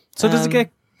 So does it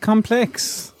get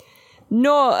complex?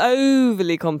 Not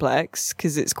overly complex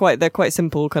because they're quite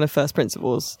simple kind of first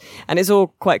principles, and it's all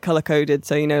quite color coded.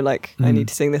 So, you know, like I need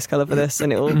to sing this color for this,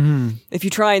 and it'll, if you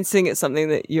try and sing at something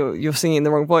that you're singing in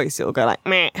the wrong voice, it'll go like,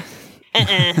 meh,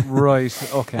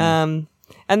 Right. Okay. and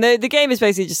the game is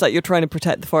basically just like you're trying to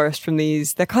protect the forest from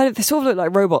these, they sort of look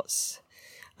like robots.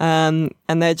 And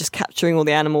they're just capturing all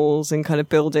the animals and kind of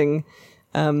building,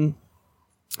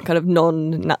 kind of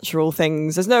non-natural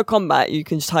things. There's no combat. You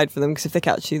can just hide from them because if they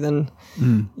catch you, then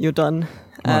you're done.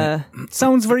 Right.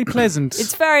 Sounds very pleasant.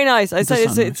 It's very nice. I'd say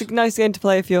it's nice. a nice game to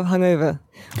play if you're hungover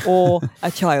or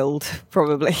a child,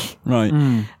 probably.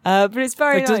 Right. But it's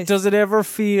very Like, nice. does it ever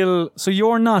feel... So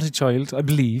you're not a child, I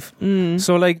believe.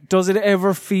 So, like, does it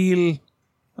ever feel,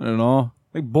 I don't know,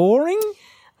 like boring?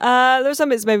 There are some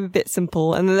bits maybe a bit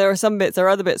simple, and then there are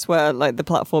other bits where like the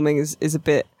platforming is a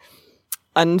bit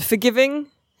unforgiving.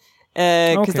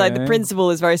 Because like the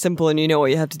principle is very simple and you know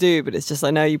what you have to do, but it's just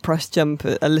like now you press jump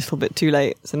a little bit too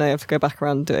late, so now you have to go back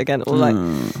around and do it again. Or like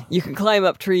you can climb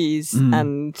up trees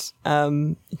and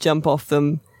jump off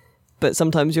them, but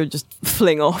sometimes you'll just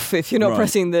fling off if you're not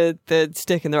pressing the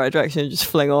stick in the right direction. You just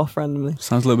fling off randomly.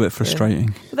 Sounds a little bit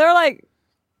frustrating. But there are like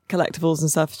collectibles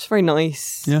and stuff. It's very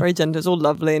nice, very gentle. It's all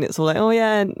lovely, and it's all like, oh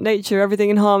yeah, nature, everything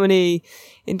in harmony.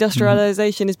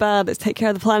 Industrialization is bad. Let's take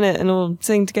care of the planet and all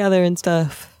sing together and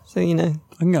stuff. So, you know,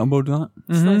 I can get on board with that.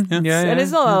 and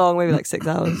it's not that long, maybe like 6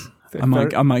 hours. I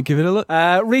might give it a look.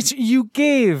 Rich, you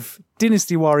gave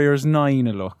Dynasty Warriors 9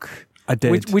 a look. I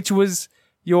did. Which was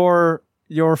your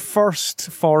first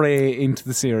foray into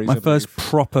the series. My first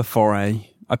proper foray.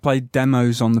 I played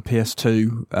demos on the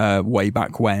PS2 way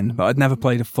back when, but I'd never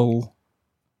played a full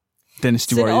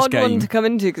Dynasty Warriors It's an odd game. one to come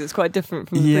into because it's quite different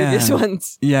from the previous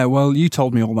ones. Yeah, well, you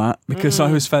told me all that because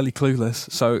I was fairly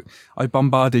clueless. So I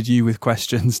bombarded you with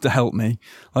questions to help me.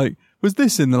 Like, was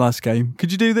this in the last game?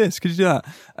 Could you do this? Could you do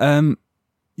that?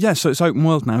 Yeah, so it's open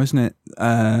world now, isn't it?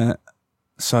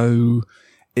 So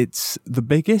it's the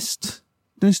biggest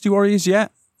Dynasty Warriors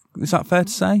yet. Is that fair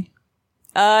to say?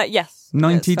 Yes.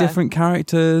 90 different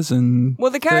characters and the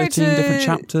 13 different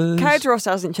chapters. Character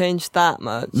roster hasn't changed that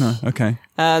much. No, okay.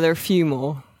 There are a few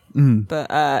more. But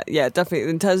yeah, definitely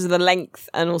in terms of the length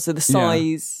and also the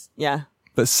size, yeah.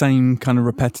 But same kind of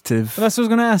repetitive. Well, that's what I was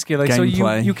going to ask you. Like, so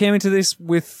gameplay. you came into this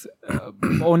with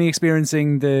only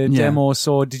experiencing the demo.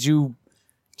 So did you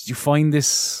find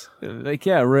this like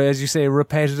as you say,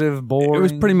 repetitive, boring? It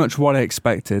was pretty much what I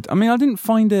expected. I mean, I didn't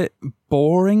find it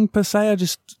boring per se. I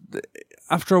just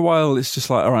after a while, it's just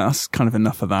like, all right, that's kind of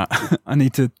enough of that. I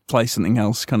need to play something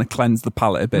else, kind of cleanse the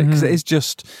palate a bit because it is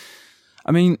just.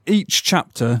 I mean, each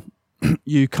chapter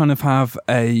you kind of have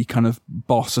a kind of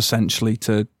boss essentially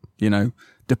to, you know,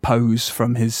 depose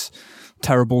from his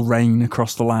terrible reign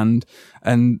across the land,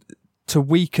 and to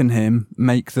weaken him,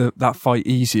 make that fight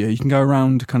easier. You can go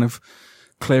around kind of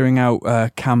clearing out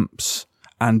camps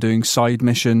and doing side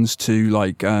missions to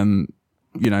like,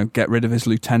 get rid of his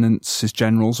lieutenants, his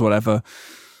generals, whatever.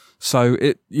 So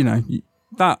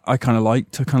that I kind of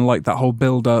liked. I kind of liked that whole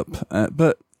build up,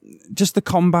 but just the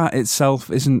combat itself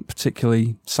isn't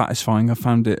particularly satisfying. I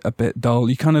found it a bit dull.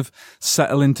 You kind of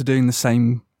settle into doing the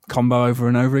same combo over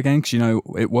and over again because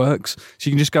it works. So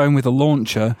you can just go in with a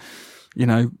launcher,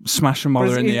 smash a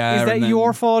mother in the air. Is that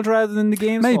your fault rather than the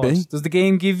game's maybe fault? Does the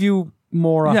game give you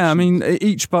more options? Yeah, I mean,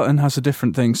 each button has a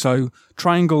different thing. So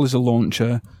triangle is a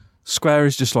launcher, square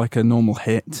is just like a normal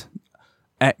hit,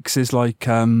 X is like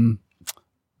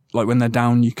when they're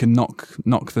down, you can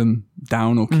knock them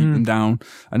down or keep them down,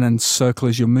 and then circle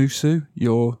is your Musu,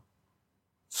 your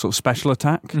sort of special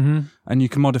attack, and you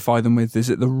can modify them with, is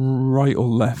it the right or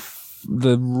left?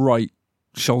 The right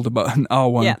shoulder button,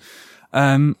 R1.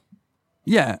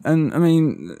 Yeah, and I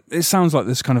mean, it sounds like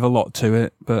there's kind of a lot to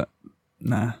it, but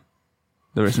nah,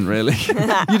 there isn't really.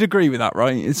 You'd agree with that,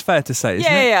 right? It's fair to say,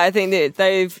 isn't it? Yeah, I think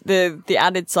that the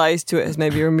added size to it has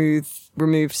maybe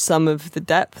removed some of the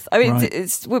depth. I mean, Right.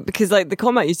 it's because like the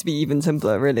combat used to be even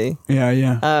simpler, really.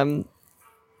 Yeah.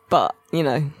 But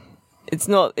it's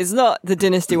not the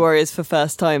Dynasty Warriors for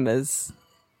first timers.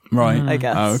 Right. I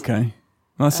guess. Oh, okay.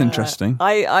 That's interesting.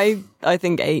 I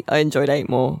think 8. I enjoyed 8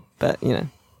 more, but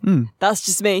that's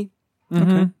just me.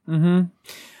 But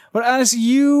Alice,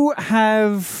 you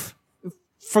have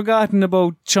forgotten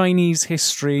about Chinese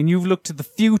history and you've looked to the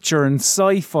future and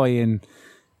sci-fi and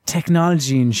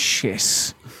technology and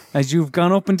shit as you've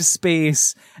gone up into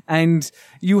space and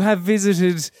you have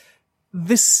visited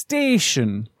the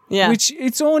station, which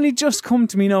it's only just come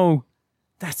to me now.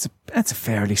 That's a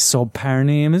fairly subpar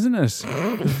name, isn't it?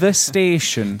 The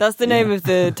station. That's the name of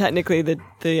technically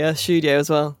the studio as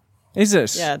well. Is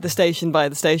it? Yeah, the station by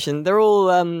the station. They're all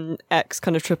ex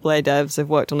kind of AAA devs. They've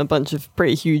worked on a bunch of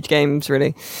pretty huge games,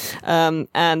 really. And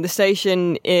the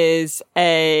station is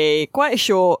quite a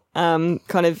short kind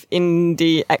of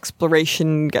indie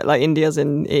exploration. Like indie as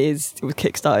in it was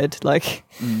kickstarted. Like,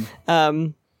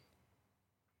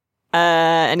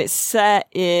 and it's set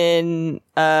in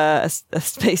a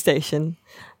space station,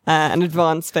 an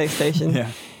advanced space station.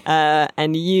 Yeah.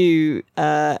 And you,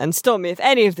 and stop me if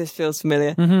any of this feels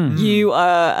familiar, you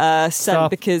are sent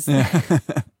because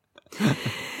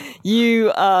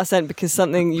you are sent because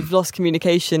you've lost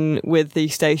communication with the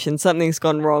station, something's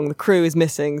gone wrong, the crew is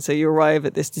missing, so you arrive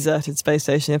at this deserted space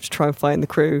station, you have to try and find the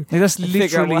crew. That's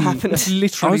figure out what happened. That's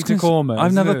literally Tacoma.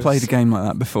 I've never played a game like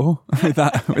that before with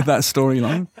that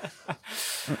storyline.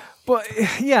 But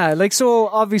yeah, like, so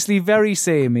obviously very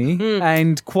samey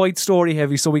and quite story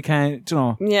heavy, so we can't,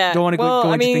 don't want to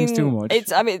go into things too much.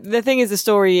 The thing is, the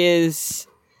story is,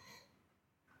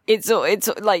 it's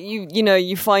like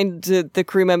you find the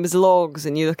crew members' logs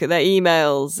and you look at their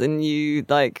emails and you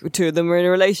like 2 of them are in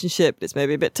a relationship. It's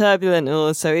maybe a bit turbulent,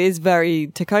 or so it is very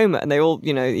Tacoma, and they all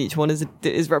each one is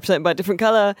represented by a different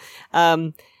color.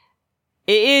 There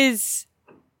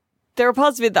are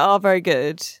parts of it that are very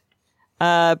good.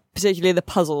 Particularly the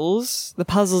puzzles. The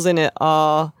puzzles in it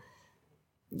are,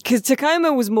 because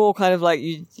Tacoma was more kind of like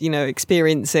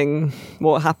experiencing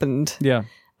what happened. Yeah.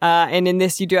 And in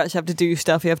this, you do actually have to do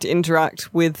stuff. You have to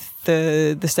interact with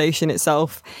the station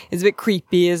itself. It's a bit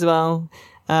creepy as well.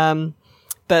 But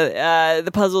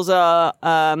the puzzles are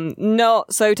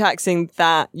not so taxing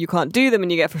that you can't do them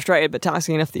and you get frustrated, but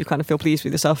taxing enough that you kind of feel pleased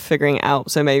with yourself figuring it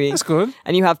out. So maybe that's good.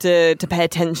 And you have to pay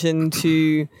attention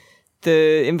to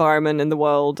the environment and the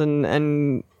world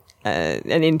and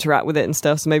interact with it and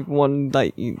stuff. So maybe one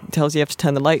tells you have to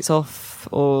turn the lights off,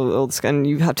 or and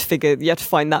you have to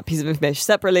find that piece of information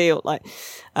separately, or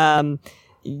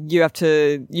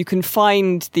you can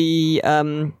find the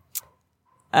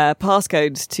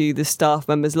passcodes to the staff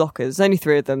members' lockers. There's only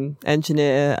 3 of them: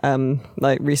 engineer,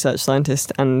 research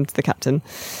scientist, and the captain.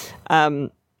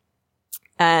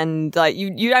 And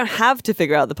you don't have to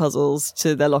figure out the puzzles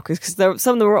to their lockers because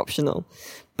some of them are optional,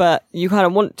 but you kind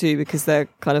of want to because they're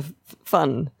kind of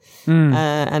fun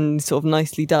and sort of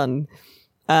nicely done.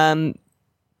 But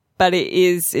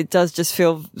it does just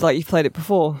feel like you've played it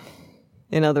before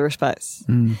in other respects.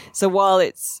 So while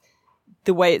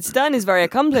the way it's done is very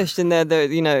accomplished and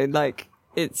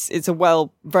it's a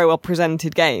very well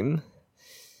presented game.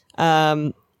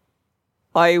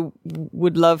 I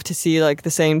would love to see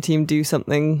the same team do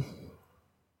something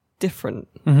different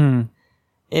in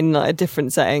a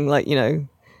different setting, that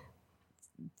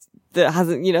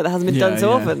hasn't been done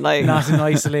so often, not an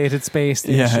isolated space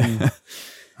station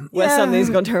where something's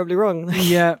gone terribly wrong.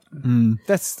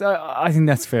 That's I think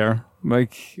that's fair.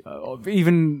 Like,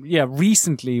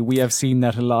 recently we have seen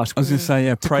that a lot. I was going to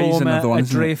say, Prey's Tacoma, another one.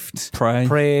 Adrift,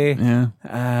 Prey. Yeah.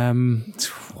 I'm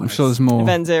sure there's more.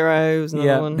 Event Zero is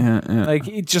another one. Yeah.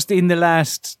 Like, just in the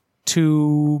last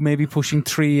 2, maybe pushing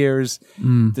 3 years,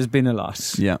 there's been a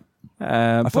lot. Yeah.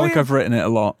 I feel like I've written it a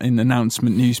lot in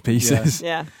announcement news pieces.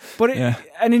 Yeah. But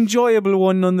an enjoyable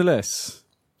one nonetheless.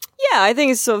 Yeah, I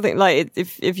think it's sort of thing, like,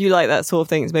 if you like that sort of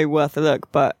thing, it's maybe worth a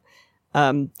look, but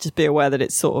just be aware that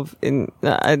it's sort of in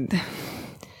a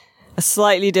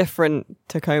slightly different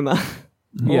Tacoma,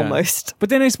 almost. But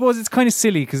then I suppose it's kind of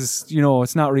silly because,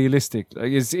 it's not realistic.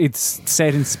 Like, it's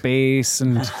set in space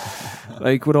and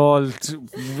like with all,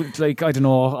 like, I don't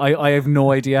know, I have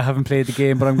no idea, I haven't played the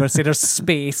game, but I'm going to say there's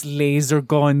space laser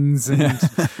guns and,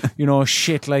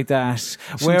 shit like that.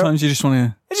 Sometimes you just want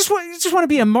to... I just want to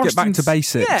be immersed Get back to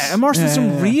basics. Yeah, immersed in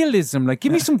some realism. Like,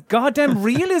 give me some goddamn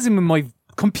realism in my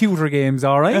computer games,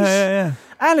 all right? Yeah.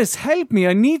 Alice, help me.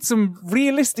 I need some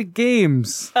realistic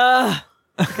games.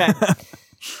 Okay.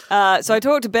 So I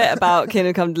talked a bit about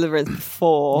Kingdom Come Deliverance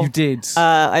before. You did.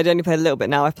 I'd only played a little bit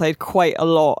now. I've played quite a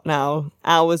lot now.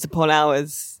 Hours upon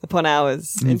hours upon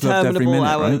hours. You've loved every interminable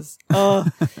minute,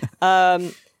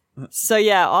 hours. So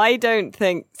yeah, I don't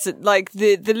think like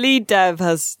the lead dev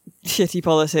has shitty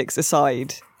politics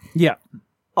aside. Yeah.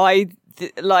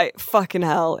 Like fucking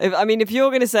hell. If you're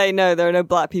going to say no, there are no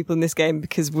black people in this game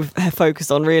because we've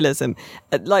focused on realism,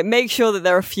 like make sure that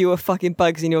there are fewer fucking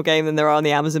bugs in your game than there are in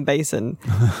the Amazon basin,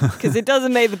 because it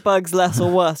doesn't make the bugs less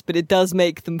or worse, but it does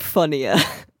make them funnier.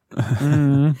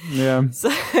 Yeah.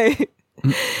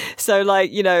 So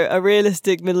like, a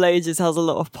realistic Middle Ages has a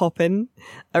lot of popping.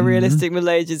 A realistic Middle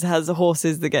Ages has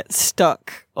horses that get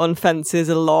stuck on fences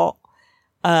a lot.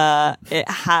 It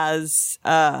has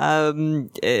a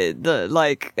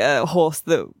horse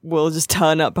that will just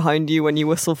turn up behind you when you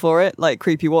whistle for it, like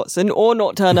Creepy Watson, or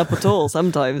not turn up at all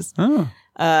sometimes.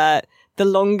 The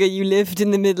longer you lived in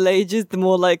the Middle Ages, the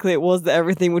more likely it was that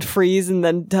everything would freeze and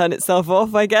then turn itself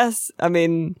off, I guess.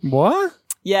 What?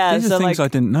 Yeah, These are things I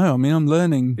didn't know. I'm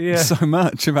learning so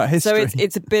much about history. So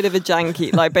it's a bit of a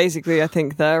janky, like basically I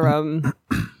think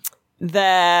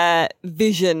their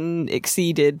vision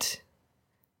exceeded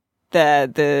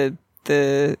the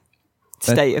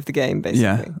state of the game,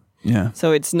 basically. Yeah.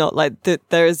 So it's not like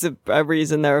there is a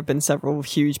reason there have been several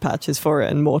huge patches for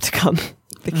it and more to come.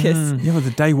 Because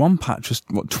the day one patch was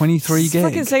 23 gig.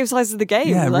 Fucking same size as the game.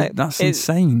 Yeah, that's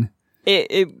insane.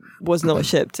 It was not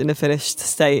shipped in a finished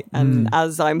state, and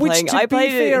as I'm playing, I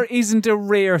played fair, isn't a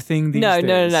rare thing these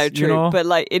days. No, true. But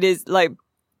like, it is like,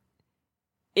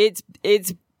 it's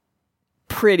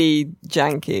pretty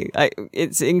janky.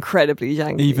 It's incredibly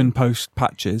janky. Even post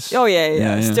patches. Oh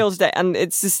yeah. Still today, and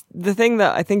it's just the thing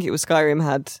that I think it was Skyrim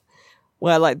had,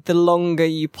 where like the longer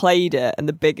you played it and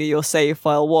the bigger your save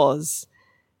file was,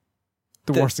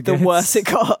 the worse it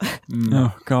got.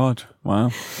 Oh God!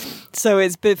 Wow. So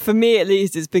it's been, for me at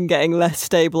least, it's been getting less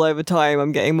stable over time.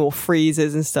 I'm getting more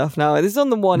freezes and stuff now. This is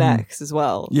on the One X as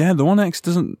well. Yeah, the One X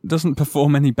doesn't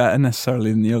perform any better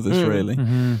necessarily than the others, really,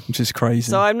 which is crazy.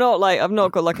 So I've not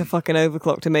got like a fucking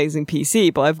overclocked amazing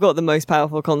PC, but I've got the most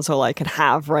powerful console I can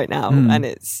have right now, and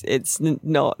it's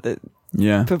not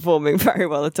performing very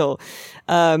well at all.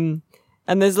 And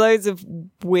there's loads of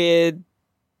weird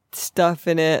stuff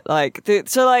in it,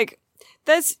 there's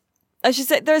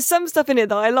some stuff in it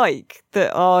that I like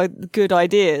that are good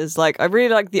ideas. Like, I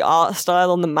really like the art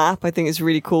style on the map. I think it's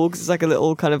really cool because it's like a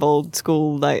little kind of old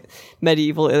school, like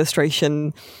medieval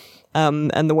illustration.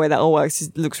 And the way that all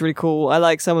works looks really cool. I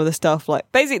like some of the stuff,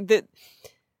 like basically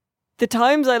the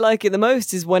times I like it the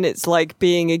most is when it's like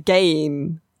being a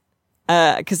game.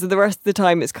 Cause the rest of the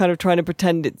time it's kind of trying to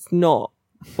pretend it's not.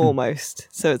 Almost.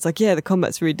 So it's like, the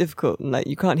combat's really difficult and like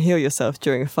you can't heal yourself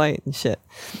during a fight and shit.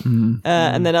 And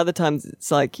then other times it's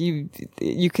like you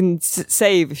can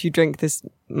save if you drink this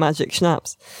magic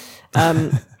schnapps.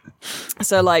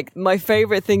 So like my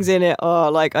favorite things in it are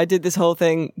like, I did this whole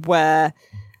thing where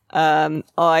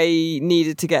I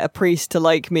needed to get a priest to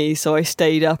like me, so I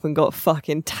stayed up and got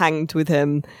fucking tanked with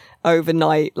him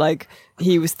overnight. Like,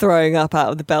 he was throwing up out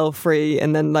of the belfry,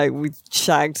 and then like we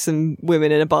shagged some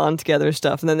women in a barn together and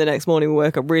stuff, and then the next morning we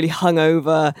woke up really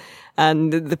hungover,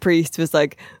 and the priest was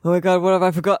like, oh my God, what have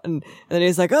I forgotten? And then he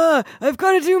was like, I've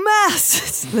got to do mass.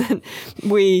 So then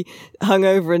we hung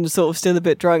over and sort of still a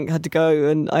bit drunk had to go,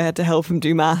 and I had to help him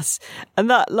do mass. And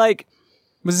that, like,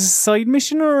 was this a side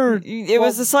mission or? It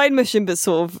was a side mission, but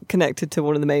sort of connected to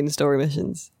one of the main story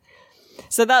missions.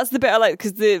 So that's the bit I like,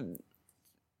 because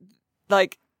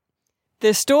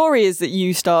the story is that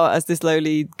you start as this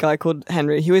lowly guy called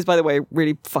Henry, who is, by the way,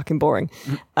 really fucking boring.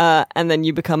 And then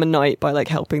you become a knight by like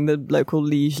helping the local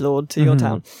liege lord to your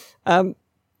town.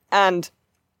 And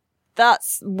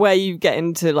that's where you get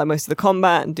into like most of the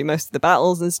combat and do most of the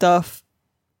battles and stuff,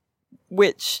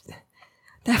 which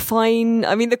they're fine.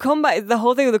 I mean, the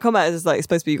whole thing with the combat is like, it's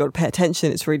supposed to be, you got to pay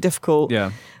attention. It's really difficult.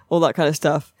 Yeah. All that kind of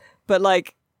stuff. But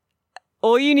like,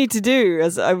 all you need to do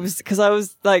because I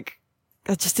was like,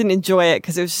 I just didn't enjoy it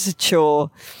because it was just a chore.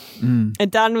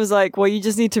 And Dan was like, well, you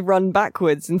just need to run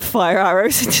backwards and fire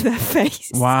arrows into their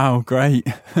face. Wow, great.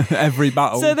 Every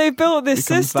battle. So they built this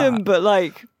system, that. but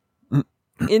like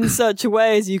in such a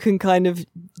way as you can kind of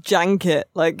jank it,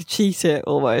 like cheat it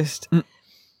almost.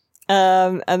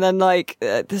 And then like,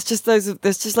 there's just loads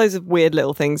of weird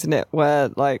little things in it where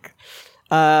like,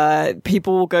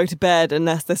 people will go to bed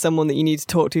unless there's someone that you need to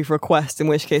talk to for a quest, in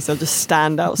which case they'll just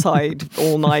stand outside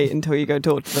all night until you go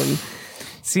talk to them.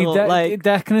 See,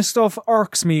 that kind of stuff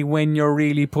irks me when you're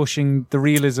really pushing the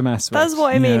realism aspect. That's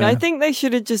what I mean. Yeah. I think they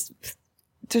should have just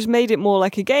made it more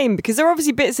like a game, because there are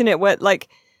obviously bits in it where like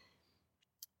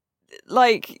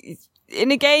in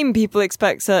a game, people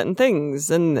expect certain things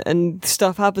and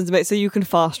stuff happens a bit, so you can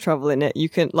fast travel in it. You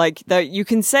can you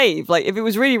can save. Like if it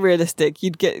was really realistic,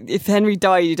 if Henry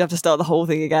died, you'd have to start the whole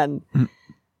thing again.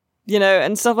 You know,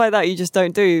 and stuff like that you just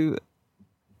don't do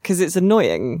because it's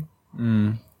annoying.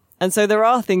 And so there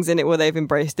are things in it where they've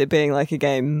embraced it being like a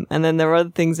game, and then there are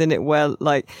other things in it where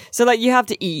like you have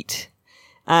to eat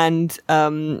and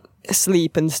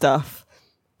sleep and stuff.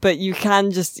 But you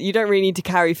don't really need to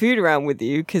carry food around with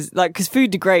you because food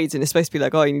degrades and it's supposed to be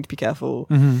like, oh, you need to be careful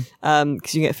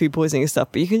because you get food poisoning and stuff.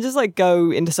 But you can just like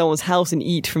go into someone's house and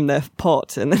eat from their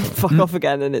pot and then fuck off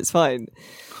again and it's fine.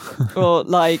 Or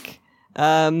like,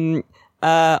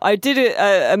 I did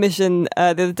a mission the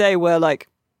other day where like,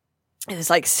 it was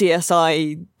like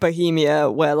CSI Bohemia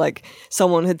where like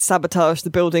someone had sabotaged the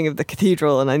building of the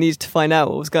cathedral and I needed to find out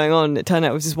what was going on. It turned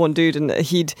out it was this one dude and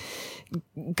he'd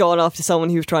gone after someone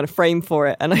who was trying to frame for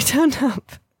it, and I turned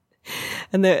up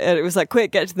and it was like,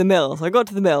 quick, get to the mill. So I got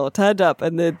to the mill, turned up,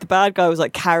 and the bad guy was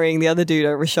like carrying the other dude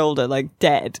over his shoulder, like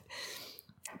dead.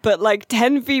 But like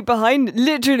 10 feet behind,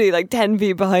 literally like 10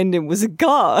 feet behind him was a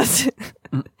guard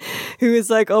who was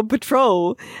like on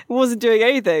patrol, wasn't doing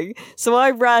anything. So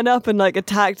I ran up and like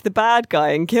attacked the bad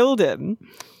guy and killed him.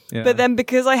 Yeah. But then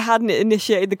because I hadn't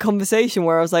initiated the conversation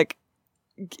where I was like,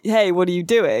 hey, what are you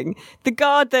doing? The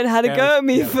guard then had a go at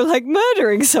me for like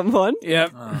murdering someone. Yeah.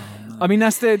 I mean,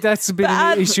 that's a bit of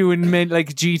an issue in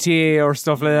like GTA or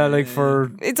stuff like that, like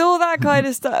for... It's all that kind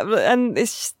of stuff. And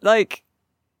it's just like...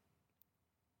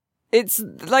 It's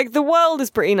like the world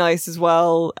is pretty nice as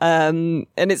well. And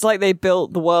it's like they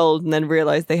built the world and then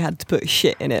realized they had to put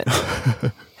shit in it.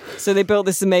 So they built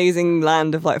this amazing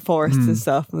land of like forests and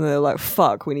stuff. And they're like,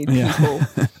 fuck, we need people.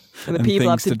 And the people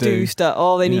have to do stuff.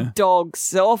 Oh, they need dogs.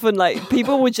 So often, like,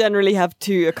 people would generally have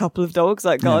a couple of dogs,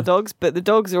 like guard dogs, but the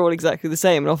dogs are all exactly the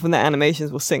same, and often their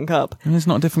animations will sync up. And it's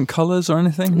not different colours or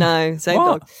anything? No, same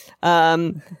dog.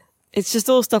 It's just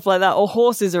all stuff like that. Or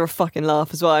horses are a fucking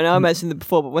laugh as well. I know I mentioned it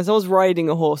before, but when someone's riding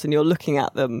a horse and you're looking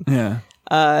at them,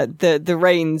 the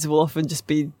reins will often just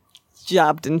be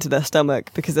jabbed into their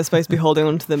stomach because they're supposed to be holding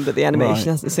onto them, but the animation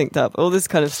hasn't synced up. All this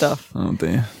kind of stuff. Oh,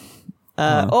 dear.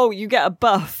 You get a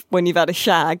buff when you've had a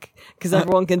shag because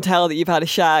everyone can tell that you've had a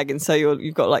shag, and so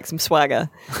you've got like some swagger.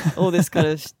 All this kind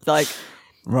of like,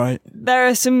 right. There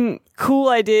are some cool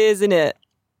ideas in it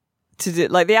to do.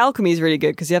 Like the alchemy is really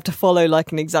good because you have to follow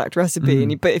like an exact recipe,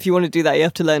 but if you want to do that, you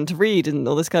have to learn to read and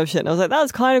all this kind of shit. And I was like,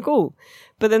 that's kind of cool.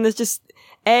 But then there's just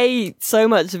so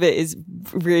much of it is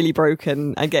really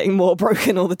broken and getting more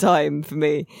broken all the time for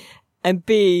me, and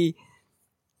B,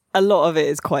 a lot of it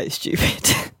is quite stupid.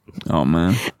 Oh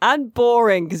man. And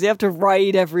boring because you have to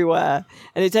ride everywhere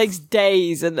and it takes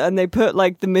days and they put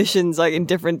like the missions like in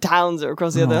different towns or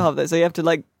across the other half there, so you have to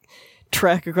like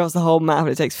trek across the whole map and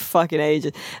it takes fucking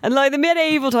ages. And like the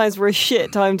medieval times were a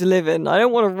shit time to live in. I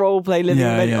don't want to role play living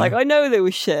in like I know they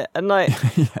were shit and like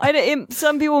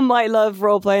some people might love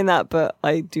role playing that, but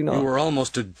I do not. You were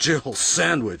almost a Jill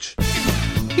sandwich.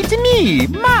 It's me,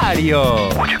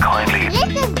 Mario. Would you kindly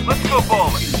listen? Let's go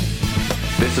bowling.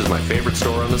 This is my favorite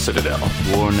store on the Citadel.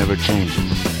 War never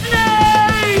changes.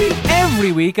 Yay!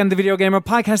 Every week on the Video Gamer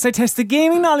Podcast, I test the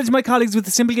gaming knowledge of my colleagues with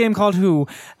a simple game called Who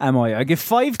Am I? I give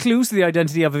 5 clues to the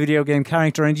identity of a video game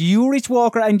character, and you, Rich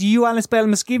Walker, and you, Alice Bell,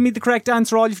 must give me the correct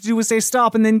answer. All you have to do is say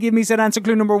stop, and then give me said answer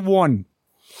clue number 1.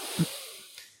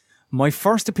 My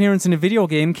first appearance in a video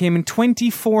game came in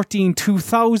 2014.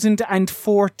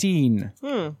 2014.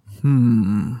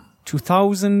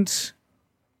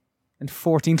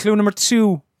 2014. Clue number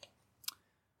 2.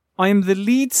 I am the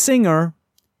lead singer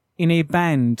in a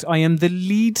band. I am the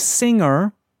lead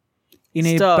singer in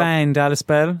a Stop. band, Alice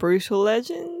Bell. Brutal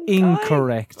Legend?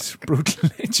 Incorrect. Brutal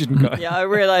Legend guy. Yeah, I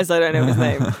realise I don't know his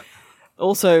name.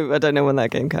 Also, I don't know when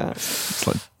that game came out. It's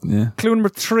like, yeah. Clue number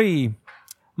 3.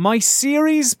 My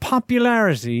series'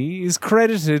 popularity is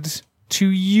credited to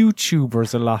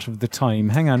YouTubers a lot of the time.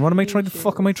 Hang on, what am I trying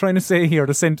to say here?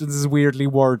 The sentence is weirdly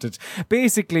worded.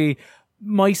 Basically,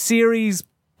 my series'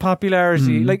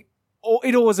 popularity,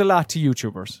 it owes a lot to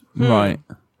YouTubers. Right.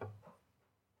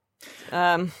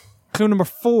 Clue number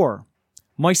 4.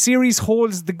 My series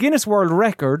holds the Guinness World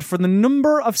Record for the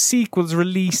number of sequels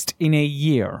released in a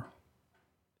year,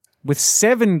 with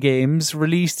 7 games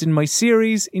released in my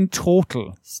series in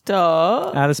total.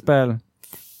 Stop. Alice Bell.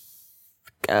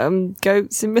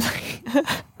 Goat Simulator.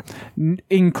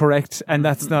 Incorrect, and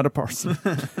that's not a person.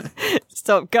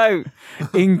 Stop. Goat.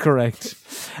 Incorrect.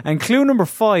 And clue number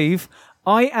 5.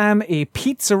 I am a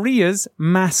pizzeria's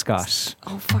mascot.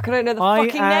 Oh, fuck, I don't know the I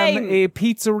fucking am name. a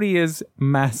pizzeria's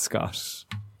mascot.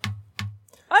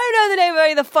 I don't know the name of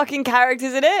any of the fucking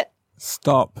characters in it.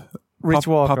 Stop. Rich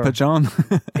Walker. Papa John.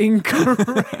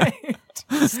 Incorrect.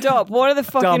 Stop. One of the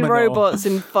fucking Domino. robots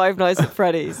in Five Nights at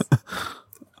Freddy's.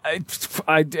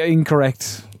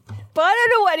 Incorrect. But I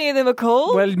don't know what any of them are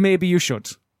called. Well, maybe you should.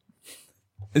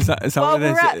 Is that Well, what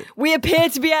it is? we appear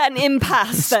to be at an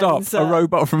impasse. Stop. Then, so. A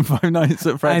robot from Five Nights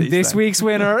at Freddy's. And this then. week's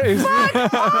winner is...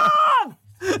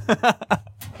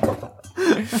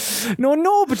 No,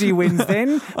 nobody wins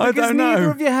then. I Because don't know.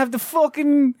 neither of you have the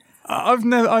fucking... I don't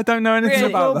know anything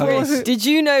Really? about Rich, those. did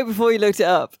you know before you looked it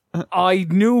up? I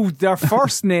knew their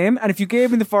first name, and if you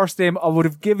gave me the first name, I would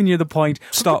have given you the point.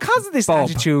 But Stop. because of this Bob.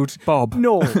 attitude... Bob.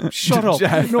 No, shut up.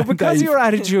 Jeff, No, because Dave. of your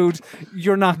attitude,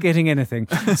 you're not getting anything.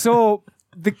 So...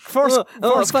 The first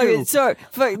fuck clue. it. Sorry,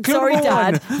 Clue sorry, number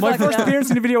Dad. 1, my Fuck first that.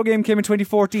 appearance in a video game came in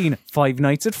 2014. Five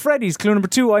Nights at Freddy's. Clue number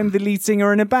 2, I'm the lead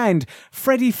singer in a band.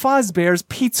 Freddy Fazbear's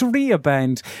Pizzeria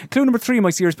Band. Clue number 3, my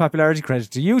series popularity credit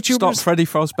to YouTubers. Stop Freddy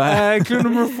Fazbear. Clue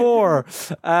number 4,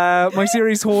 my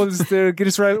series holds the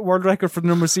Guinness World Record for the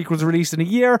number of sequels released in a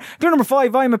year. Clue number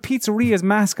 5, I'm a pizzeria's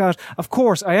mascot. Of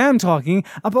course, I am talking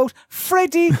about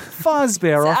Freddy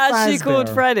Fazbear. or Actually Fazbear. called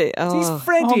Freddy. Oh. He's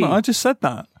Freddy. Oh, no, I just said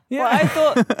that. Yeah.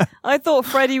 Well, I thought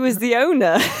Freddy was the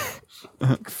owner.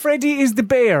 Freddy is the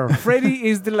bear. Freddy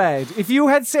is the lad. If you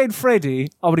had said Freddy,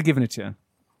 I would have given it to you.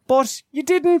 But you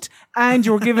didn't, and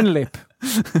you were given lip.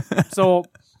 So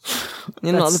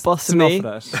You're not that's the boss of enough me. of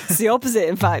that. It's the opposite,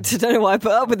 in fact. I don't know why I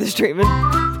put up with this treatment.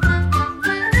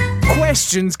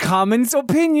 Questions, comments,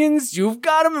 opinions, you've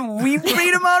got them, and we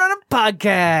read them out on a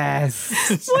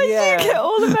podcast. Why do you get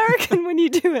all American when you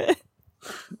do it?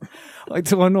 I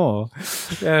don't know.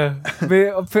 Yeah,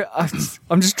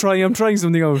 I'm just trying. I'm trying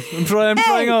something out. I'm trying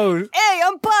out. Hey,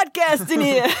 I'm podcasting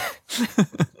here.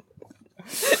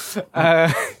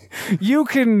 You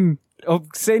can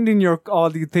send in all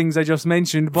the things I just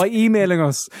mentioned by emailing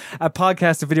us at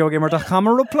podcast@videogamer.com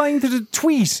or replying to the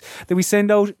tweet that we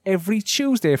send out every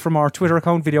Tuesday from our Twitter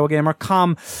account,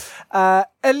 videogamer.com.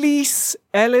 Elise?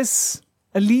 I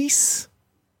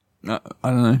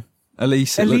don't know.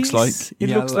 Elise, it looks like.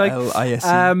 Elise,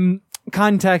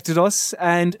 contacted us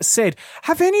and said,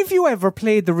 have any of you ever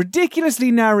played the ridiculously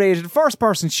narrated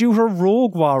first-person shooter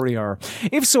Rogue Warrior?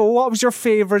 If so, what was your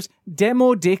favourite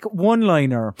demo dick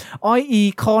one-liner,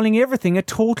 i.e. calling everything a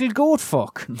total goat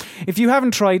fuck? If you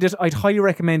haven't tried it, I'd highly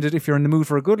recommend it if you're in the mood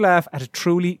for a good laugh at a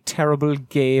truly terrible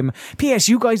game. P.S.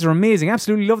 You guys are amazing.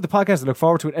 Absolutely love the podcast. I look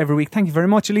forward to it every week. Thank you very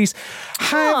much, Elise.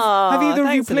 Have either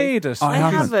of you thanks, played it? I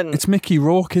haven't. It's Mickey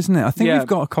Rourke, isn't it? I think Yeah. we've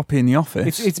got a copy in the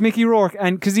office. It's Mickey Rourke,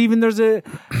 and because even there's a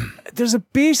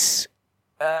bit,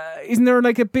 isn't there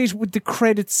like a bit with the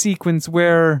credit sequence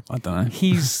where I don't know.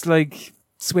 he's like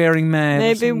swearing mad?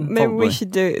 Maybe Probably. we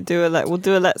should we'll do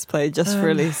a let's play just for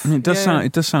Elise. I mean,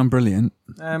 it does sound brilliant.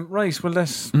 Right, well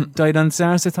that died on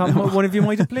SARS. I thought one of you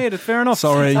might have played it. Fair enough.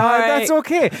 Sorry. Alright. That's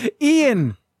okay.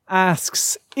 Ian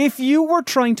asks, if you were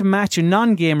trying to match a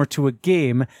non-gamer to a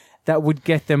game that would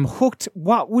get them hooked,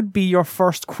 what would be your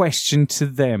first question to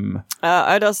them?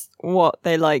 I'd ask what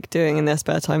they like doing in their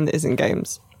spare time that isn't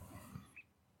games.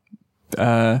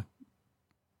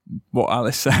 What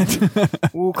Alice said.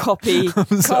 Ooh, copy,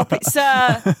 sir,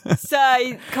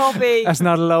 copy. That's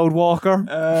not allowed, Walker.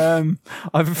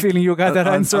 I have a feeling you got that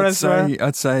answer as well.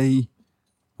 I'd say,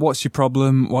 what's your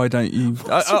problem? Why don't you?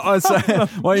 I'd say,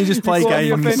 why don't you just play Before the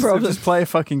games? offensive. Just play a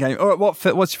fucking game. Or what's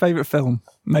your favourite film?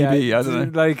 Maybe, Yeah, I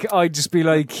don't know. Like, I'd just be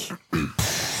like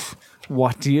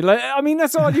what do you like? I mean,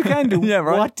 that's all you can do. Yeah,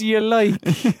 right. What do you like?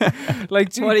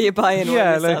 Like, What are you buying? Yeah, What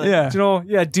are you like, selling? Yeah. do you know?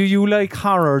 Yeah, do you like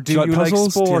horror? Do you like you like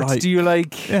puzzles? sports? Do you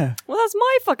like? Yeah. Well, that's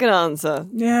my fucking answer.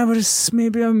 Yeah, but it's,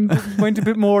 maybe I went a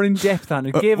bit more in depth on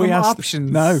it. Gave We them asked-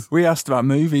 options. No, we asked about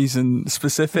movies and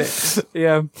specifics.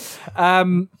 Yeah.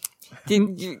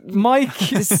 Mike.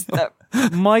 This-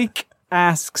 Mike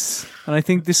asks, and I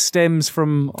think this stems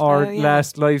from our Oh, yeah.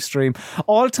 last live stream,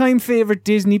 all-time favorite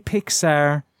Disney /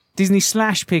 Pixar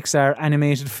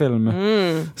animated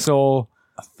film. So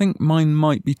I think mine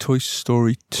might be Toy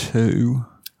Story 2.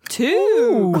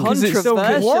 Two 'cause it's so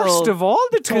controversial. worst of all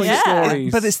the Toy Yeah.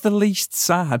 Stories. But it's the least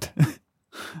sad.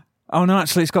 Oh no,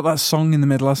 actually, it's got that song in the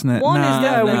middle, hasn't it? One No, is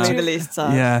definitely no. the least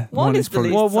sad. Yeah, one is the probably-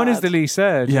 least well, one is sad. the least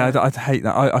sad. Yeah, I'd hate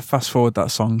that. I fast forward that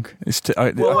song. It's I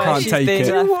Well, where can't she's take being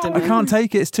it. left in I can't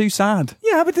take it. It's too sad.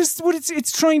 Yeah, but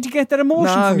it's trying to get that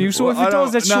emotion No, from you. So well, if it I does,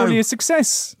 don't- that's no. surely a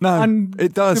success. No, and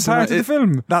it does. The part and of the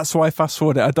film. That's why I fast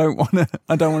forward it. I don't want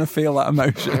to feel that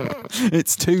emotion.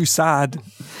 It's too sad.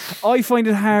 I find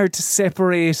it hard to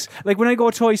separate. Like when I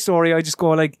go Toy Story, I just go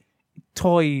like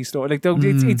Toy Story. Like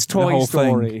it's the Toy whole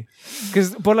Story.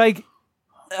 But like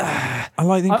I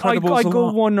like The Incredibles. I a go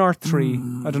lot. 1 or 3.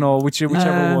 I don't know whichever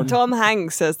one. Tom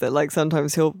Hanks says that like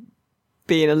sometimes he'll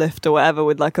be in a lift or whatever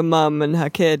with like a mum and her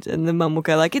kid, and the mum will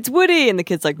go like, "It's Woody," and the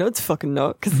kid's like, "No, it's fucking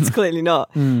not," because it's clearly not.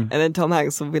 And then Tom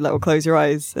Hanks will be like, "Well, close your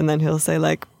eyes," and then he'll say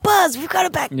like, "Buzz, we've got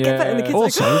it back." Get back. And the kid's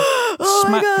Also, like, "Oh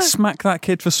my god!" smack that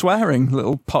kid for swearing,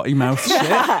 little potty mouth shit.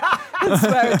 And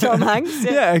swear at Tom Hanks.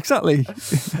 Yeah. Yeah, exactly.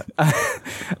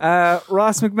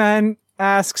 Ross McMahon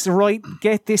asks, right,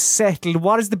 get this settled.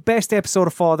 What is the best episode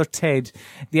of Father Ted?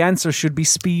 The answer should be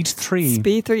Speed 3.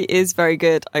 Speed 3 is very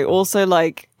good. I also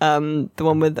like the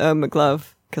one with Owen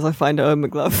McGlove because I find Owen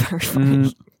McGlove very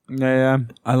funny. Yeah.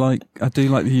 I do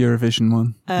like the Eurovision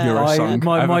one. Eurosong.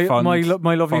 I have a fond-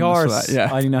 my lovely fondness for horse. that, yeah.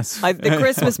 I think that's The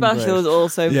Christmas special is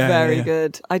also Yeah, very yeah.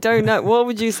 good. I don't know. What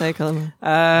would you say, Colin?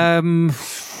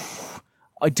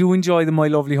 I do enjoy the My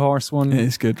Lovely Horse one. It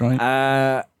is good,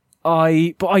 right?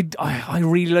 I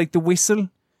really like the whistle.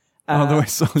 The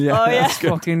whistle, yeah. Oh, yeah.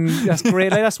 That's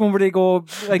great. Like, that's one where they go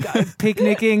like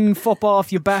picnicking, fuck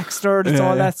off, you bastard. It's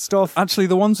all that stuff. Actually,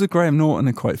 the ones with Graham Norton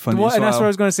are quite funny as And well. that's what I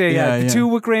was going to say. Yeah, the two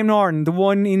with Graham Norton, the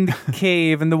one in the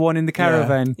cave and the one in the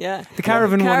caravan. Yeah. The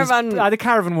caravan one. The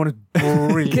caravan one is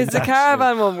brilliant. Because the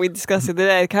caravan one we discussed the other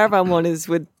day, the caravan one is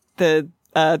with the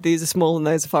these are small and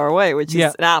those are far away, which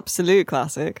is an absolute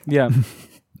classic. Yeah.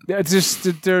 It's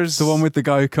just there's the one with the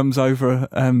guy who comes over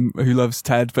who loves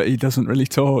Ted, but he doesn't really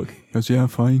talk. He goes, yeah,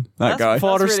 fine. That guy.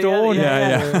 Father really Stone. good,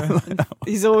 Yeah.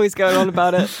 He's always going on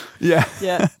about it. Yeah.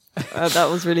 Yeah. That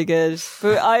was really good.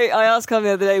 But I asked Colin the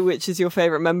other day, which is your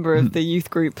favourite member of the youth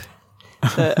group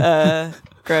that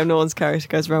Graham Norton's character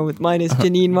goes around with. Mine is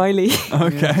Janine Riley.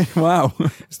 Okay, wow.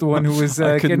 It's the one who was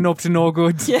getting up to no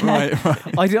good. Yeah.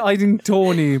 Right. I didn't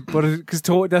Tony, but because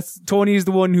Tony is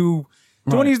the one who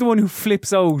Tony's the one who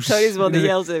flips out. Tony's the one that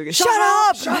yells at him, goes, "Shut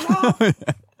up! Shut up!"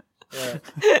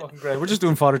 Fucking great. We're just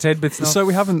doing Father Ted bits now. So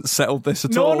we haven't settled this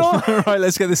at No, all. no. Right,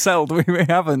 let's get this settled. We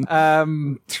haven't.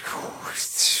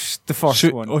 The first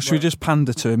one. Or should we just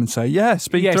pander to him and say, yeah,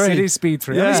 Speed 3? Yes, it is Speed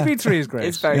 3. I mean, Yeah. Speed 3 is great.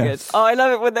 It's very good. Oh, I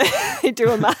love it when they do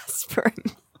a mass for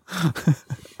him.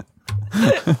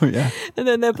 Oh, yeah. And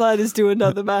then their plan is do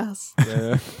another mass.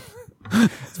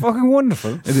 It's fucking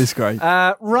wonderful. It is great.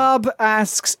 Rob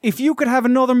asks, if you could have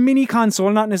another mini console,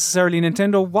 not necessarily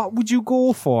Nintendo, what would you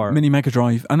go for? Mini Mega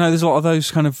Drive. I know there's a lot of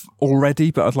those kind of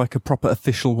already, but I'd like a proper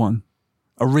official one.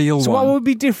 A real So one. what would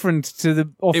be different to the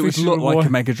official It would look one? like a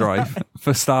Mega Drive,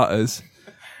 for starters.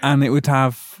 And it would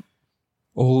have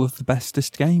all of the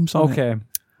bestest games on it. Okay.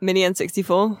 Mini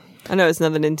N64. I know it's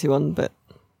another Ninty one, but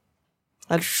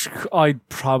I'd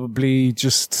probably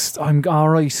just, I'm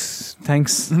alright,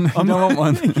 thanks. You don't want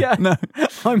one? Yeah. No.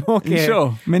 I'm okay. You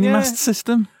sure? Mini Yeah. Master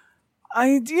System?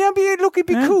 It'd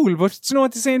be cool, but you know,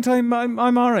 at the same time,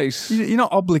 I'm alright. You're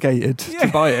not obligated to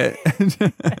buy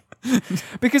it.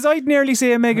 Because I'd nearly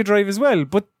say a Mega Drive as well,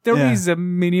 but there is Yeah. a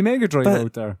mini Mega Drive But-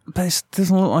 out there. But it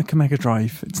doesn't look like a Mega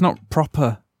Drive. It's not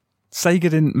proper. Sega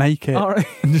didn't make it. All right.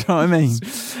 Do you know what I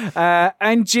mean?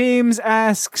 And James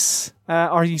asks,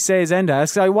 or he says and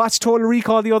asks, I watched Total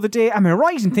Recall the other day. Am I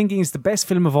right in thinking it's the best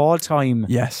film of all time?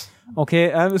 Yes. Okay,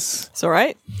 it's it's all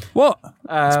right. What?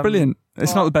 It's brilliant.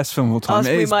 It's not the best film of all time. Ask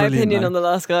It me is my brilliant, opinion though. on The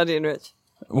Last Guardian, Rich.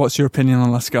 What's your opinion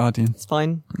on Last Guardian? It's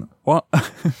fine. What?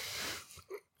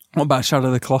 What about Shadow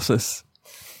of the Colossus?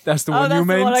 That's the Oh, one that's you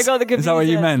meant. the one I got the confused. Is that what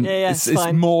you yeah. meant? Yeah, it's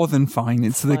fine. more than fine.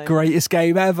 It's the fine. greatest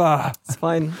game ever. It's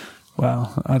fine.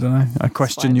 Well, I don't know. I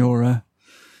question fine.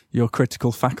 your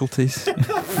critical faculties.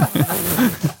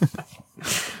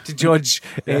 To judge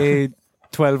a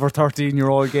 12 or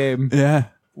 13-year-old game. Yeah.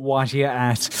 What you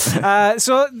at?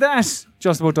 So that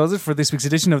just about does it for this week's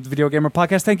edition of the Video Gamer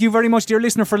Podcast. Thank you very much, dear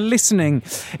listener, for listening.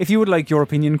 If you would like your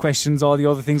opinion, questions, all the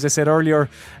other things I said earlier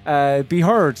be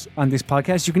heard on this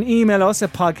podcast, you can email us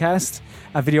at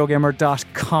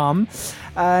podcast@videogamer.com.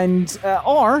 And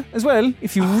or as well,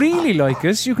 if you really like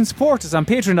us, you can support us on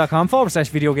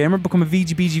patreon.com/videogamer, become a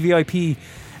VGBG VIP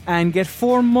and get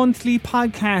 4 monthly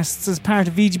podcasts as part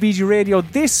of VGBG Radio.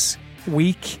 This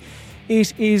week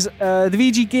it is the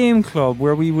VG Game Club,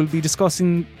 where we will be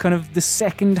discussing kind of the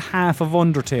second half of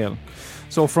Undertale.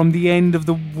 So from the end of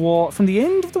the waterfall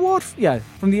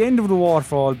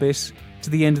bit to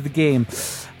the end of the game.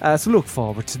 So look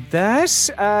forward to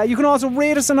that. You can also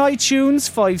rate us on iTunes.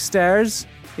 5 stars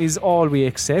is all we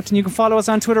accept. And you can follow us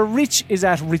on Twitter. Rich is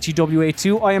at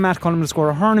RichieW82. I am at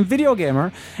Colin_Ahern. And Video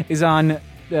Gamer is on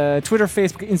Twitter,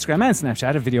 Facebook, Instagram and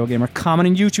Snapchat at Video Gamer. Comment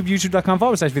on YouTube,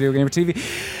 youtube.com/VideoGamerTV.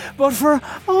 But for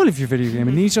all of your video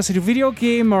gaming needs, just head to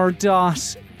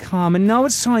videogamer.com. And now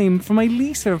it's time for my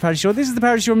least favourite party show. This is the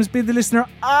party show I must bid the listener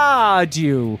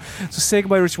adieu. So say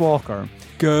goodbye, Rich Walker.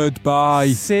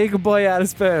 Goodbye. Say goodbye,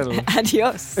 Alice Bell.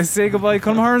 Adios. Say goodbye,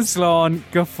 Colm Hearn Sloan.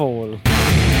 Go full.